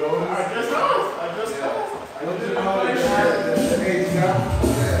 Don't you know? I just asked. Don't you know the age gap?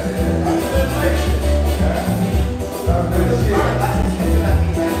 Stop that shit.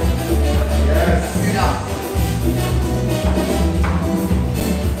 Yes. You're not.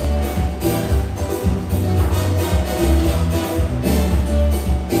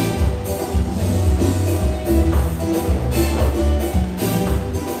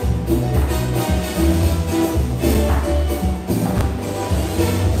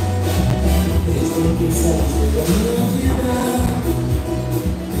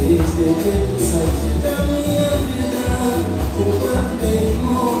 Desde que tu saíste da minha vida, o quanto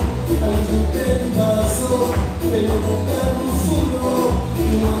tempo, onde o tempo passou, pelo no fundo, e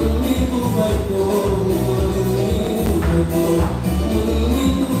um amigo vai pôr, um amigo vai pôr, um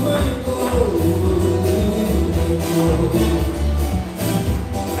amigo vai pôr, um amigo vai pôr.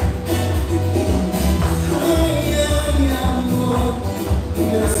 Ai, ai, amor,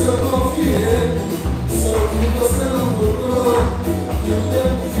 eu só confiei, só que você não voltou. You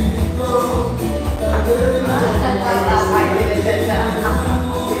never feel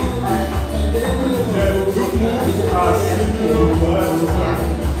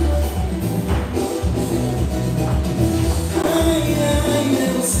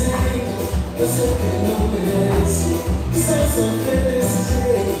eu sei que não merece, sai sofrer desse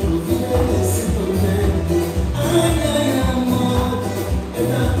jeito, viver nesse tormento. Ai, ai, amor, é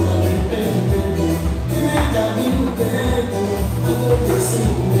da tua arrependimento, que nem caminho tempo, agora desse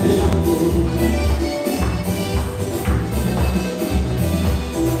momento.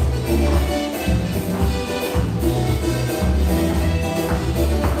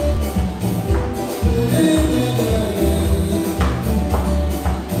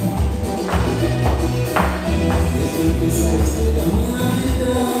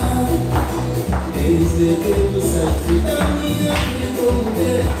 Desde que tu saíste da minha vida,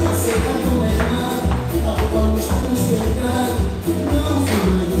 mulher, aceita não é nada, a roupa nos consertar, não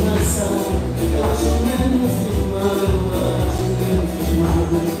fui mais uma ação, eu acho menos fiz mal, eu acho menos fiz mal,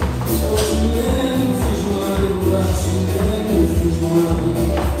 eu acho menos fiz mal, eu acho menos fiz mal.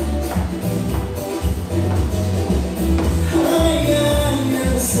 Ai, ai,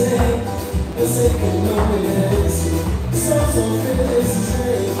 eu sei que não merece, só sofrer desse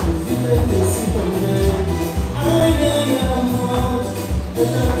jeito, viver desse tormento. Ai, ai, amor, eu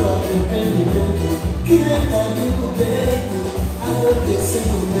tanto arrependimento, que nem cabe no peito, a dor desse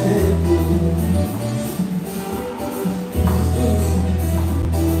momento.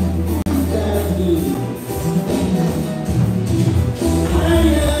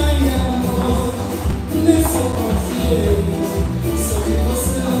 Ai, ai, amor, nem só confiei, só que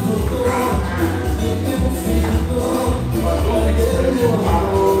você não voltou, e o tempo ficou, cadê meu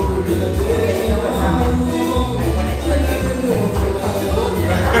amor, cadê meu amor, cadê meu amor.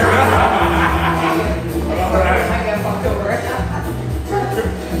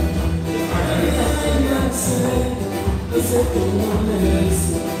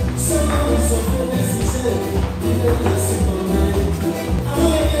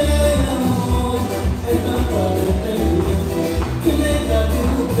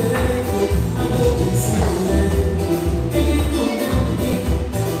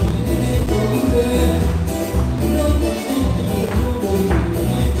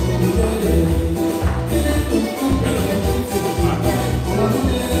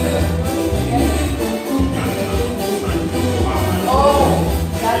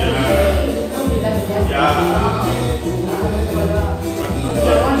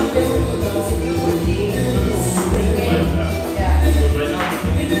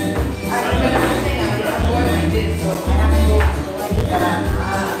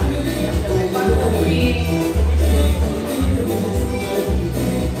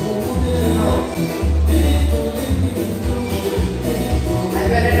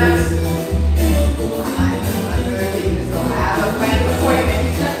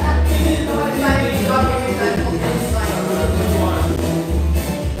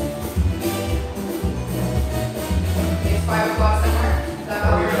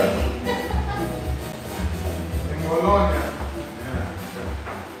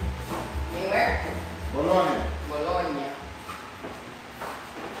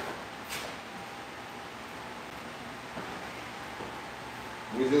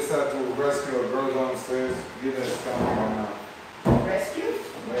 We just had to rescue a girl downstairs. You guys come on now. Rescue?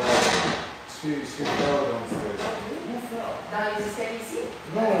 Yeah. She fell downstairs. Dans les escaliers ici?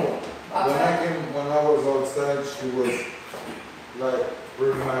 No. When I was outside, she was like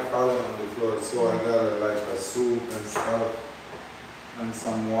pretty much falling on the floor. So I got her like a soup and stuff and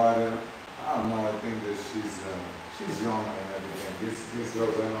some water. I don't know. I think that she's young and everything. These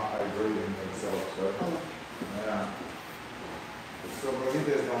girls are not hydrating themselves, so yeah. So but he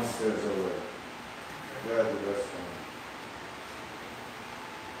is downstairs over there. Yeah, the restaurant.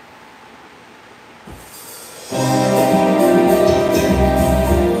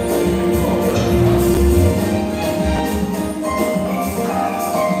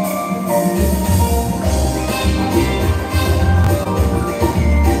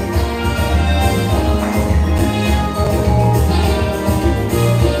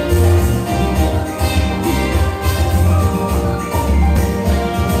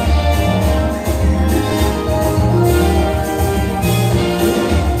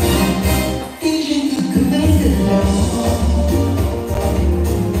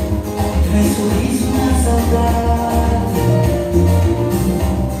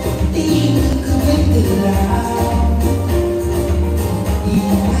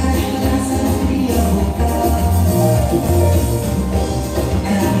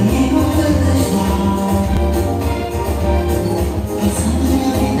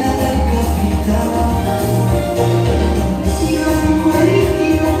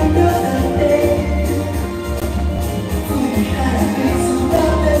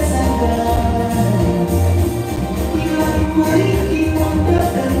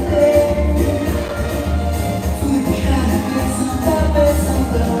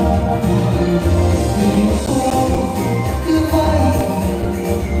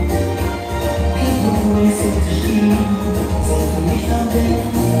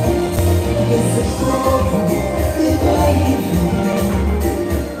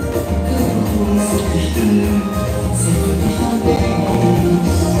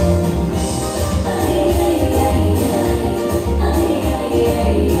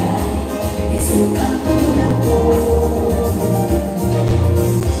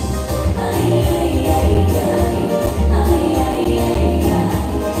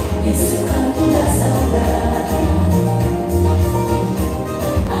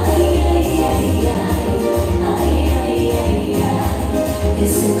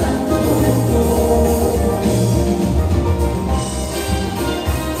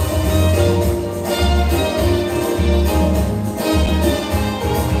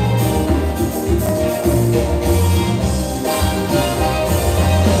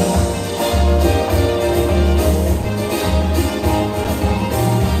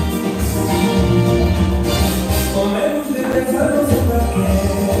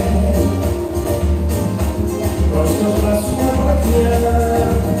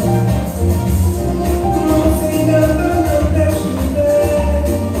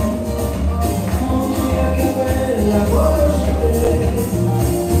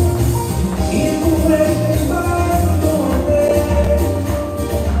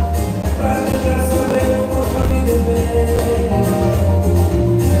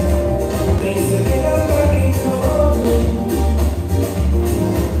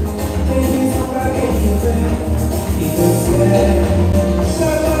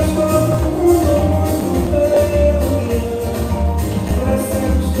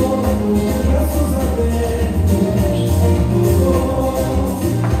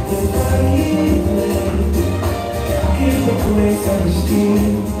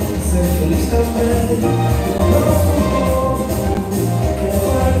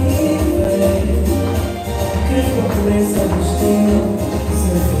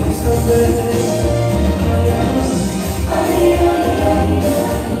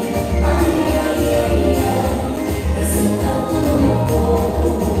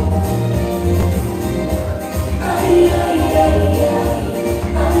 Ai, ai, ai.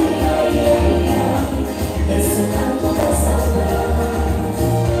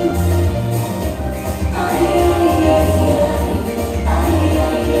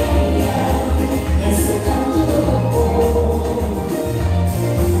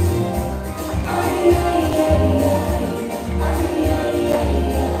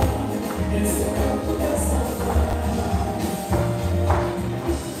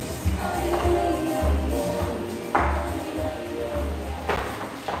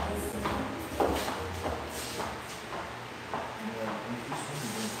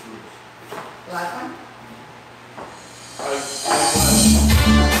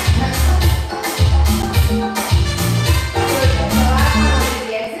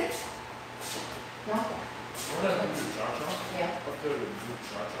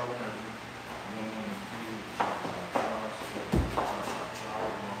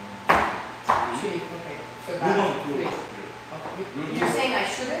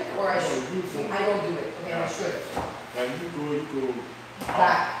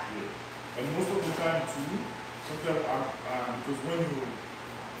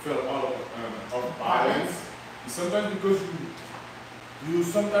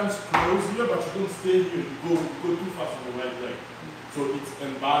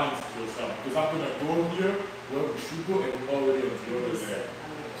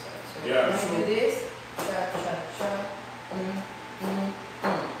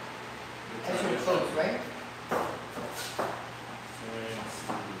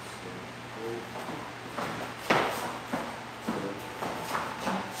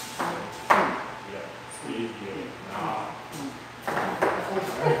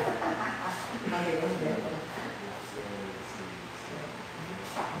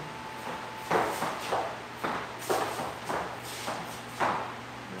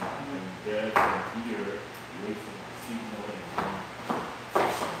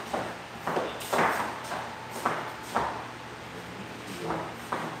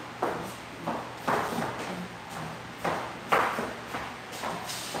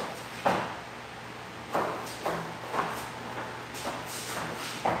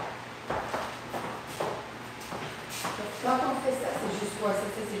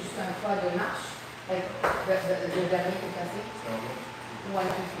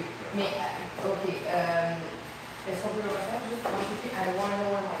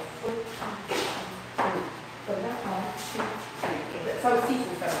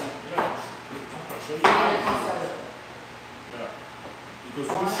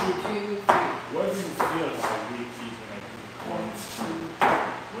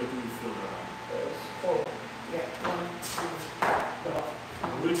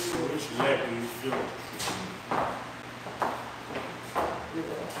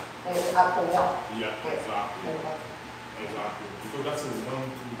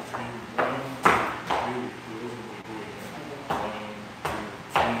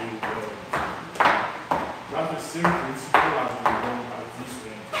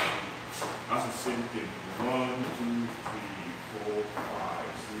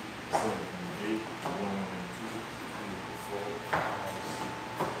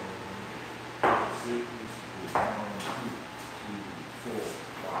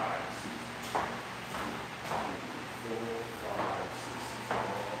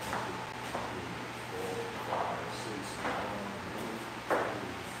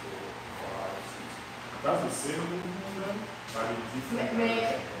 That's the same movement then, but it's different.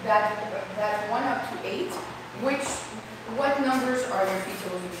 That 1 up to 8, what numbers are your feet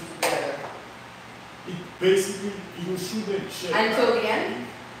supposed to be together? It basically, you shouldn't check Until that. the end?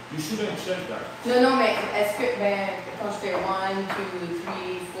 You shouldn't check that. Non, mais est-ce que, quand je fais 1, 2,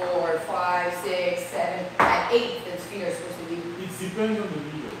 3, 4, 5, 6, 7, at 8, the feet are supposed to be. It depends on the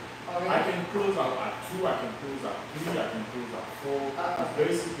leader. Oh, really? I can close out at 2, I can close at 3, I can close at 4. It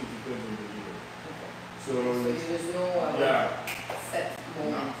basically depends on the leader. So there's no set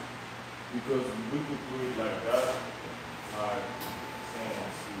moment. Because we could put it like that. 5, 6,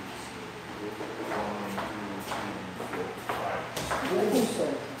 7, 1, 2, 3, 4, 5. Oh,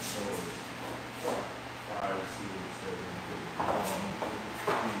 sorry. 5, 6, 7, 8, 1, 2,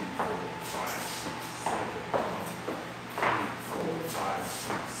 3, 4, 5, 6, 7, 1, 2, 3, 4, 5,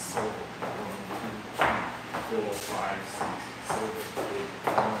 6, 7, 1, 2, 3, 4, 5, 6, 7, 8,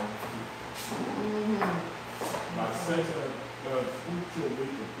 1, 2, 3. My center, put your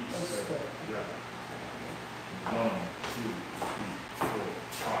weight on each side. Yeah. 1, 2, 3, 4,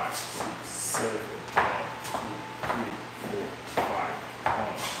 5, 6, 7, 1, 2, 3, 4, 5,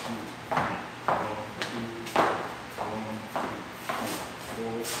 1, 2, 3,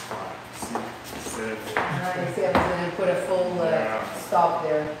 4, 5, 6, 7. I see, I was going to put a full stop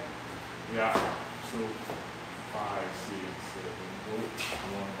there. Yeah. So 5, 6, 7, 1, 2,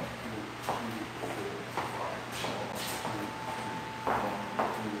 3, 4, 5,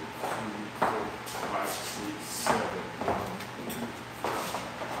 5, 6, 7.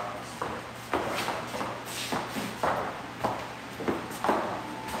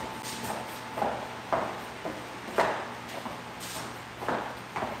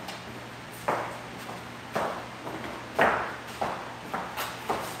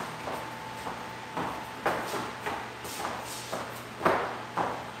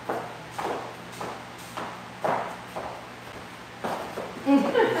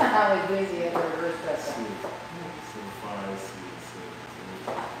 I was busy at the reverse press. 5, 6, 7,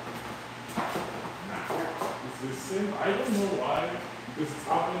 8. Nah, it's the same. I don't know why, because it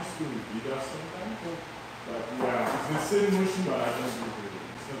happens to repeat us sometimes. But yeah, it's the same motion, but I don't do it.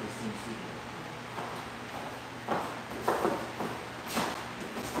 It's not the same signal.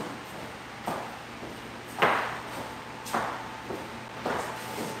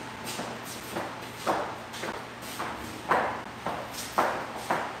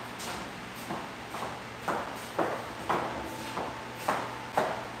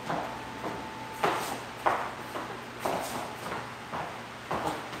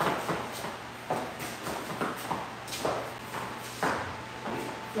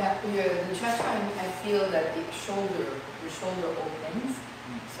 cha-cha, I feel that the shoulder opens.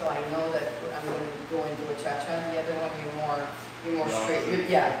 So I know that I'm going to go into a cha-cha. The other one, you're more straight.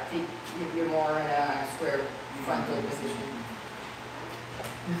 You're more in a square frontal position.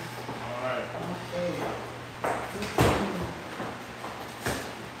 Alright.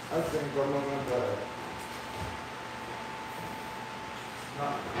 I think I'm gonna die. No,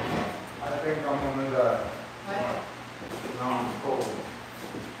 I think I'm gonna die. What? No, I'm cold.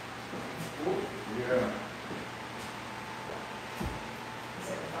 Yeah.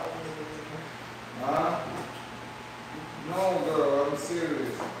 Huh? No, girl, I'm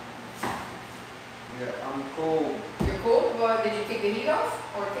serious. Yeah, I'm cold. You're cold? Well, did you take the heat off?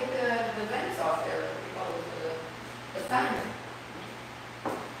 Or take the vents off there? The fan?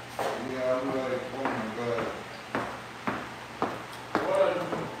 Yeah, I'm like, oh my God. What are you going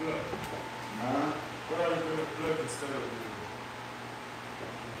to plug? Huh? What are you going to plug instead of the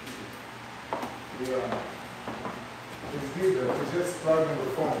Yeah. It's good though, it's just plugging the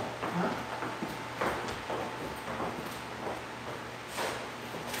phone. Huh?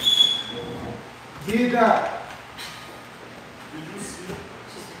 Get that! Did you see?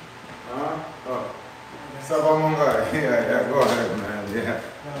 Huh? Oh. Sabamonga, yeah, go ahead, man, yeah.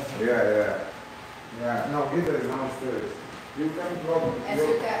 No, Gita is downstairs. You can plug And your...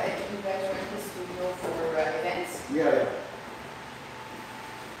 so that you guys rent the studio for events? Yeah.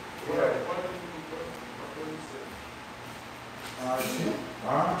 What Yeah. did you say?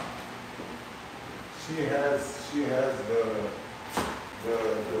 She has the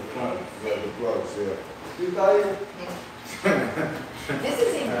plugs, yeah. You tired? This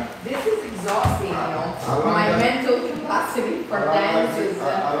is exhausting, you know. My mental capacity for dance is...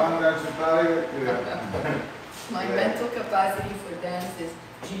 Along that you tired? Yeah. My mental capacity for dance is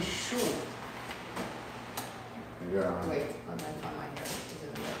Jishu. Yeah. Wait, on my hair. Is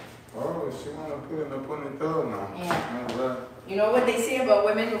it there? Oh, she wanna put it in a ponytail now. Yeah. How's that? You know what they say about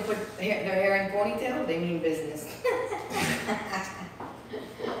women who put their hair in ponytail? They mean business.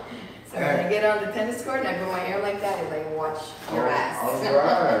 So when I get on the tennis court and I put my hair like that, it's like, watch your ass.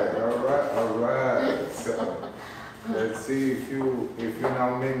 All right. So, let's see if you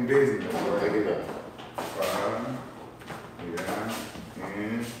now mean business right here.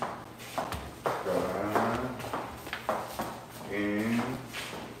 In.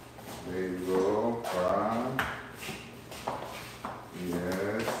 There you go.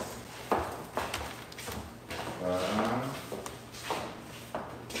 Yes.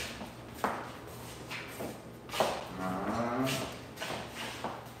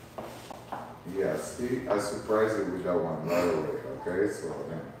 Yeah, see, I surprised you with that one right away, okay? So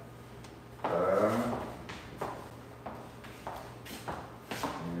then,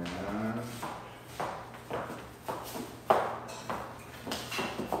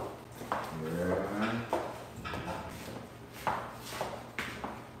 yeah.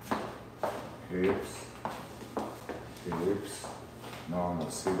 Hips. No,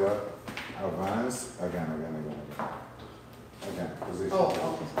 see that? Advance, again. Again, position. Oh,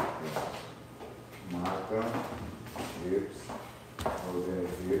 okay. Yeah. Marker, hips, over there,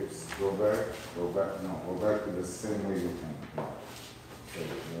 hips, go back, no, go back to the same way you can. So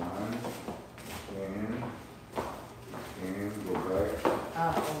one, in, go back.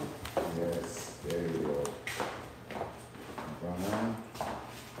 Yes, there you go. Come on.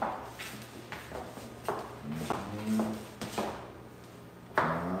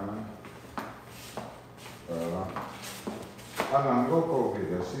 Alan, go over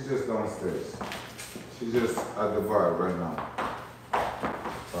here. She's just downstairs. She's just at the bar right now.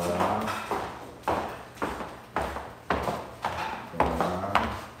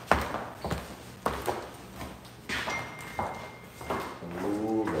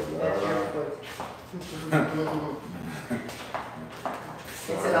 Ooh,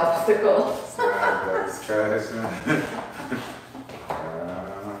 It's an obstacle.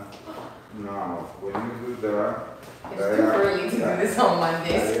 No, when you do that, It's too early to do this on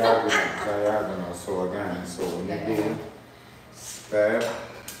Mondays. diagonal. So again, so when you do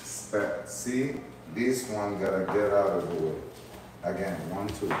step, see, this one gotta get out of the way. Again, 1,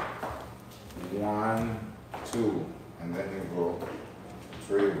 2. 1, 2. And then you go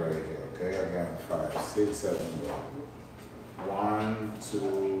 3 right here, okay? Again, 5, 6, 7, go. 1,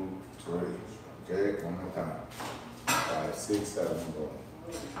 2, 3. Okay, one more time. 5, 6, 7, go.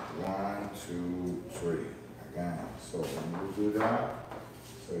 1, 2, 3. Again, so when you do that,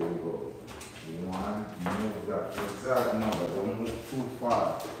 so you go 1, move that exact number, don't move too far.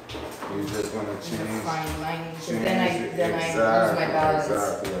 You're just gonna change. Fine line, Change then I lose my balance.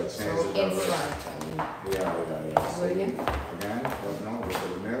 Exactly, yeah, change So the in direction. front, I mean. Yeah. Do it again? Again, but no, go to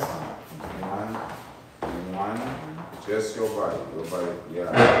the middle. Just your body,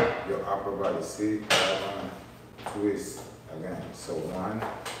 yeah, your upper body. See, twist again. So one,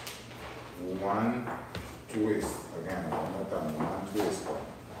 twist again. One more time. One twist.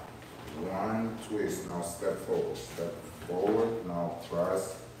 One twist. Now step forward. Step forward. Now press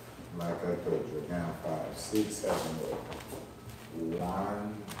like I told you. Again, 5, 6, 7, 8.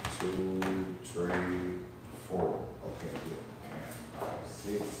 1, 2, 3, 4. Okay, good. And 5,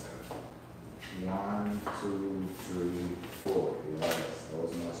 6, 7. 1, 2, 3, 4. Yes, that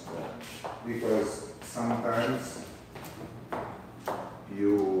was much better. Because sometimes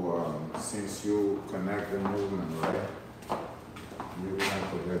you, since you connect the movement, right? You can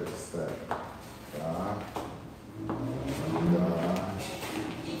forget the step. Da, da, da.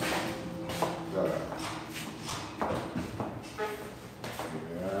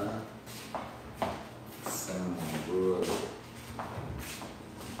 Yeah. Sound good.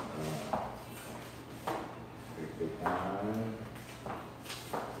 Take your time.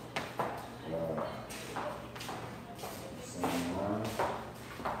 Same one.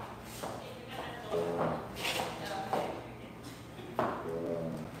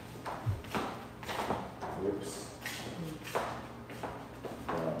 Hips.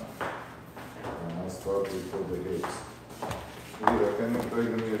 Let's start with the hips. Lira, can you play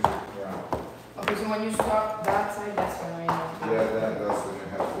the music? Yeah. Okay, so when you start that side, that's when I know. Yeah, that's when you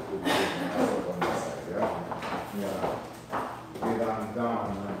have to put the music on that side, yeah? Yeah. Get on down,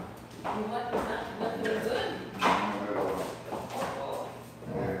 man. You want not really good?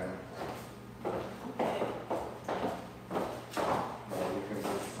 Yeah. Yeah, we can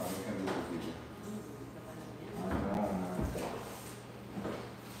do some, we can do the video. I know, man.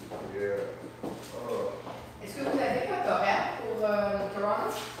 Yeah. Oh. Est-ce que vous avez pas d'horaire pour Toronto?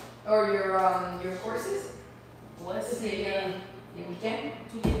 Or your courses? Ouais, c'est les week-ends?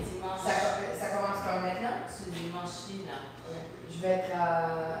 tous les dimanches. Ça commence quand maintenant? Ce dimanche-ci, là. Je vais être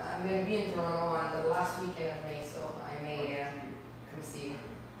I'm going to be in Toronto on the last weekend of May, so I may come see you.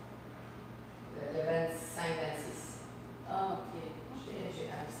 Le 25-26. Ah, ok. J'ai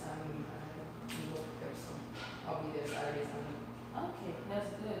some work there, so I'll be there Saturday, Sunday. Okay, that's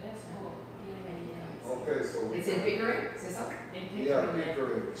good, that's cool. Okay, so we It's in Pickering, c'est ça? yeah,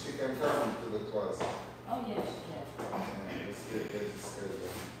 Pickering. She can come to the class. Oh, yes, yes. Yeah, let's get the schedule.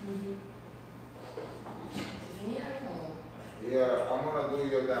 C'est fini là? Yeah, I'm gonna do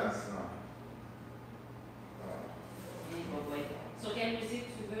your dance now. So, quelle musique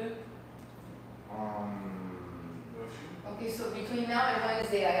tu veux? Okay, so between now and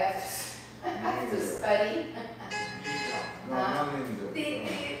Wednesday, I have to study. No, not ninja.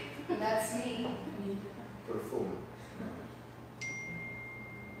 That's me. Perfume.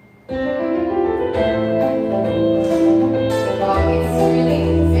 It's really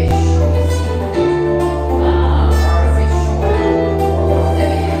fish.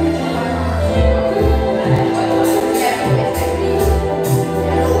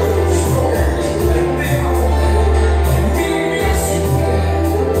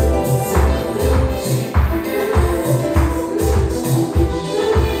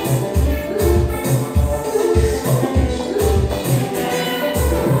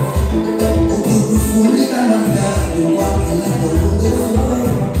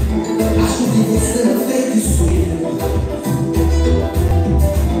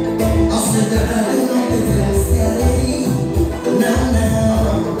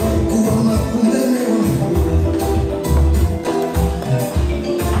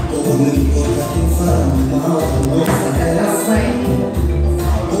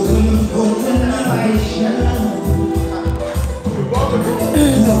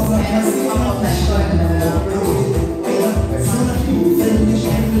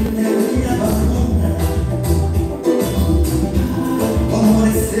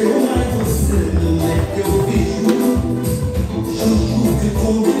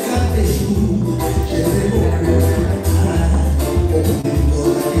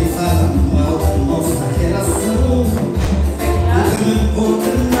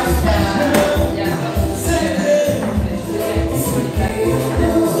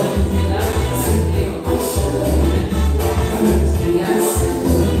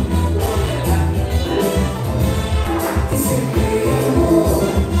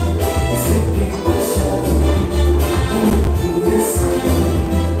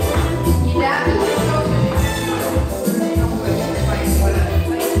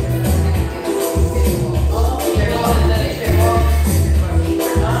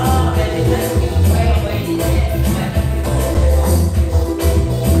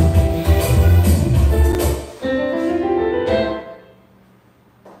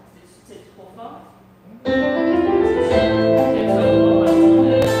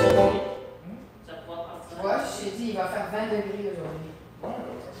 degrés aujourd'hui.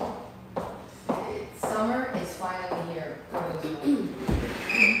 Summer is finally here.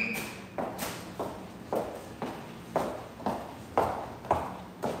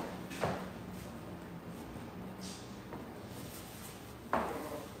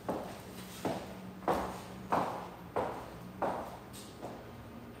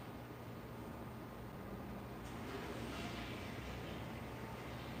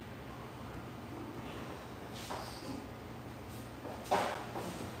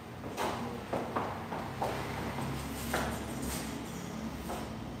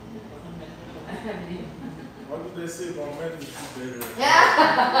 What did they say about men is better?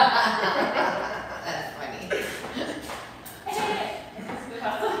 That's funny.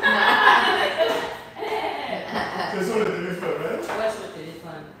 C'est sur le téléphone, hein? Ouais, sur le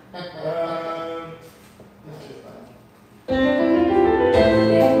téléphone.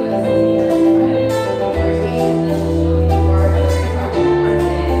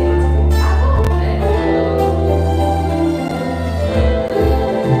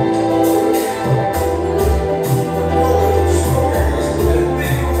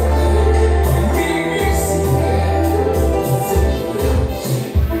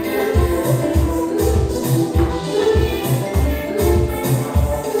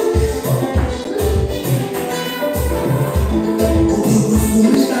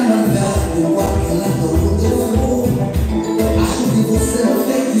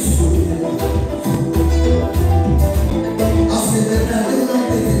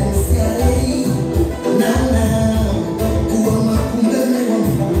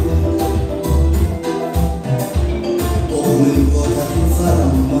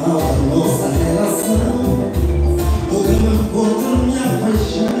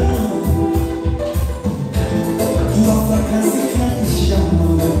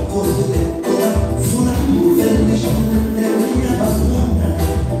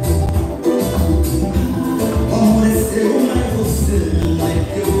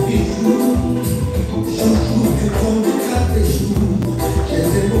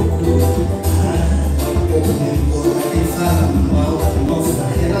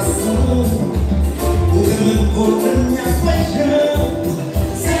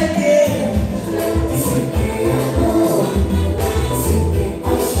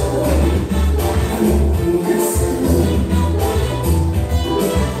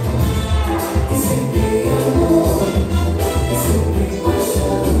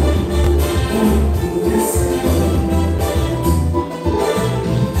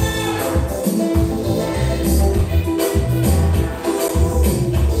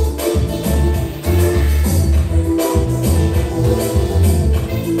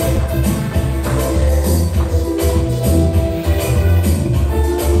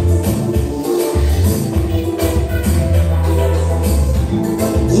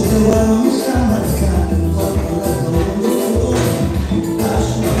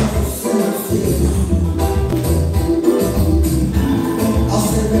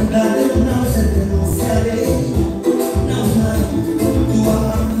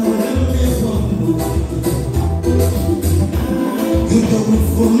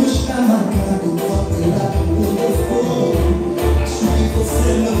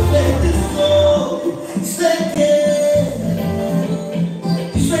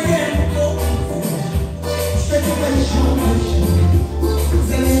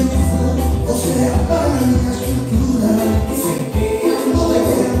 Você é a minha estrutura. Você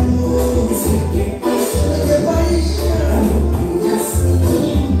é amor.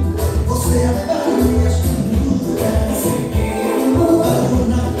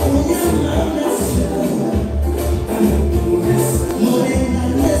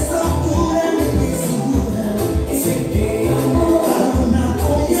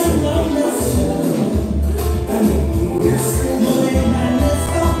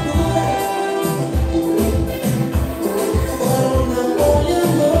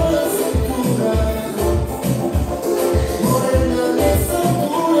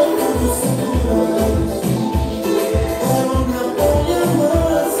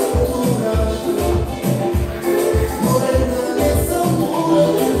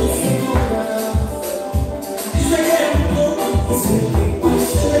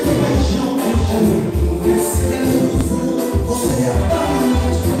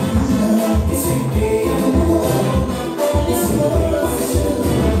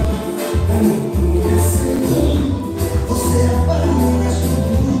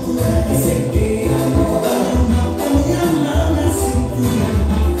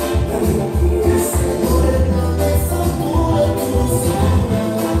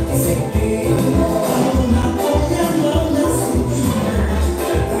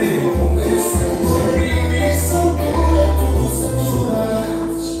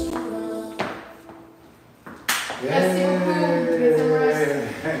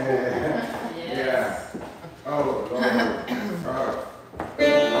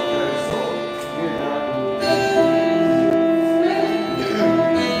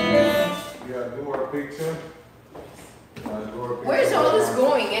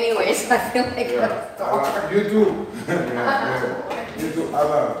 anyways. I feel like You do. You do.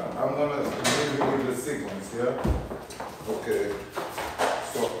 I'm gonna leave you with the sequence, yeah? Okay.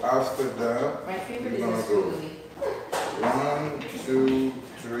 So after that, my favorite you're is gonna the go squiggly. 1, 2,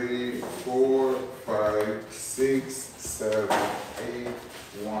 3, 4, 5, 6, 7, 8,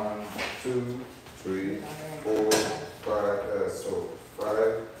 1, 2, 3, 4, 5, so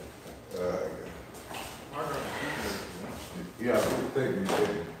 5, yeah, take me.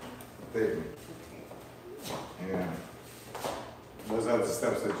 Yeah. Those are the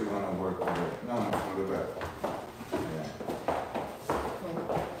steps that you're gonna work with. No, on the back. Yeah.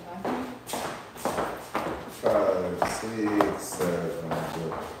 5, 6, 7,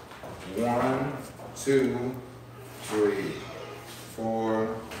 1, 2, 3, 4,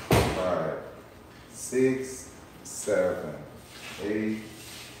 5, 6, 7, 8,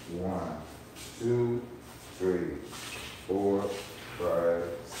 1, 2, 3, 4, 5,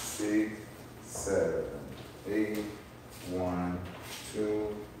 6, 7, 8, 1,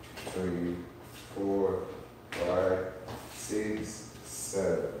 2, 3, 4, 5, 6,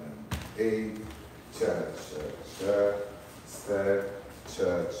 7, 8, cha, step,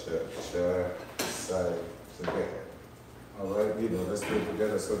 cha, side, together. All right, let's do it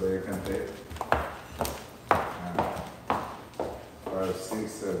together so that you can take 5,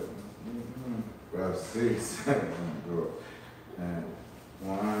 6, 7. 5, 6, 7, go. And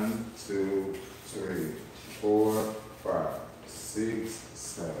 1, 2, 3, 4, 5, 6,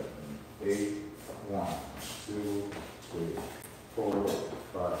 7, 8, 1, 2, 3, 4,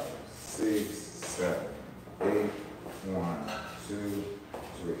 5, 6, 7, 8, 1, 2,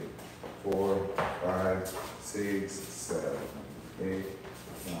 3, 4, 5, 6, 7, 8,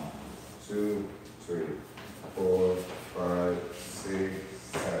 1, 2, 3, 4, 5, 6,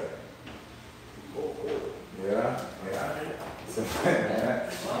 7. Yeah. So,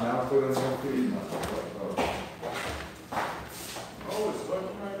 now put on your feet. Oh, it's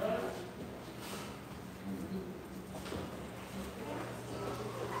working like that?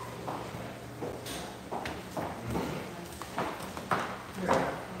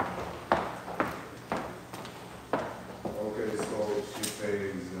 Okay, so she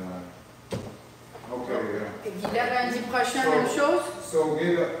says, okay, yeah. Guida, lundi prochain, même chose? So,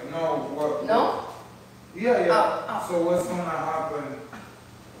 no, what? No? Yeah. Oh. So what's gonna happen?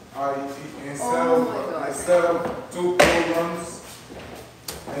 Instead Oh my God.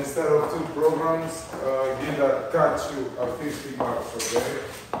 instead of two programs, Gida cut you a $50, okay?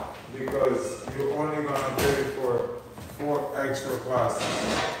 Because you're only gonna pay for 4 extra classes.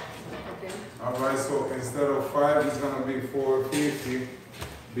 Okay. All right. So instead of 5, it's gonna be $450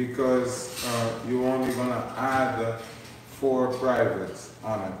 because you're only gonna add 4 privates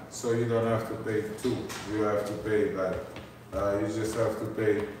on it, so you don't have to pay 2. You have to pay you just have to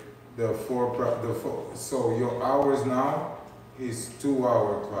pay the 4. So your hours now is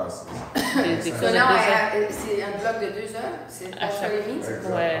 2-hour classes. So now c'est un bloc de 2 heures? C'est À chaque les meets?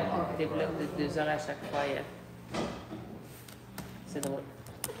 ouais, des blocs de 2 heures à chaque fois. C'est drôle.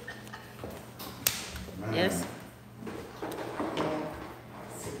 Man. Yes.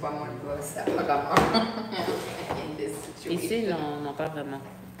 C'est pas moi le boss, apparemment. Ici, non, pas vraiment.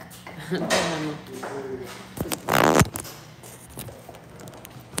 Pas vraiment.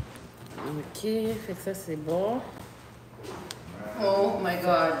 Ok, fait que ça c'est bon. Oh my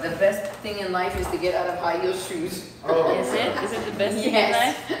God, the best thing in life is to get out of high heel shoes. Oh. Is it? Is it the best thing in Yes.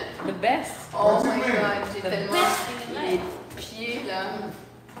 life? The best? Oh my God, j'ai The tellement best thing in les life. pieds là.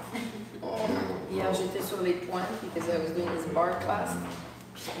 Oh. Hier j'étais sur les pointes because I was doing this bar class.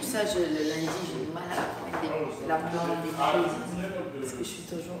 Puis pour ça, le lundi, j'ai mal à la pointe la plante des pieds. Parce que je suis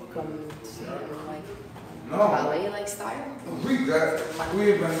toujours comme, tu sais, ballet-like style. We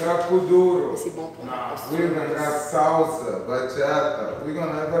even got kuduro. C'est bon pour ma We posture. even got salsa, bachata. We're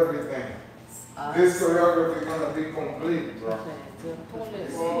gonna have everything. This choreography gonna be complete, bro.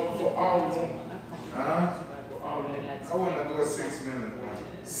 Huh? I wanna do a 6-minute one.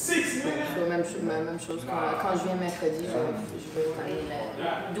 6 minutes? Même chose quand je viens mercredi, je vais aller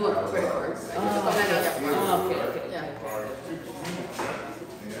do a quick work. Comme la dernière fois. Ok. Yeah.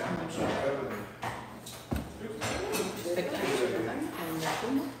 Fait que là,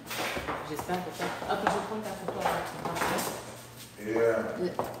 j'espère que ça. Ok, je prends ta photo avec Yeah.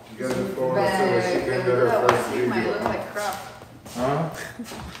 Get the photo Ben, so she can get her first it might video. look like crap. Huh?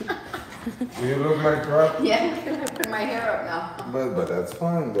 Do you look like crap? Yeah, I'm gonna put my hair up now. But that's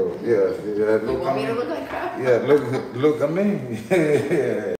fine though. Yeah. You Look want me at to me. look like crap? Yeah, look at me. Yeah.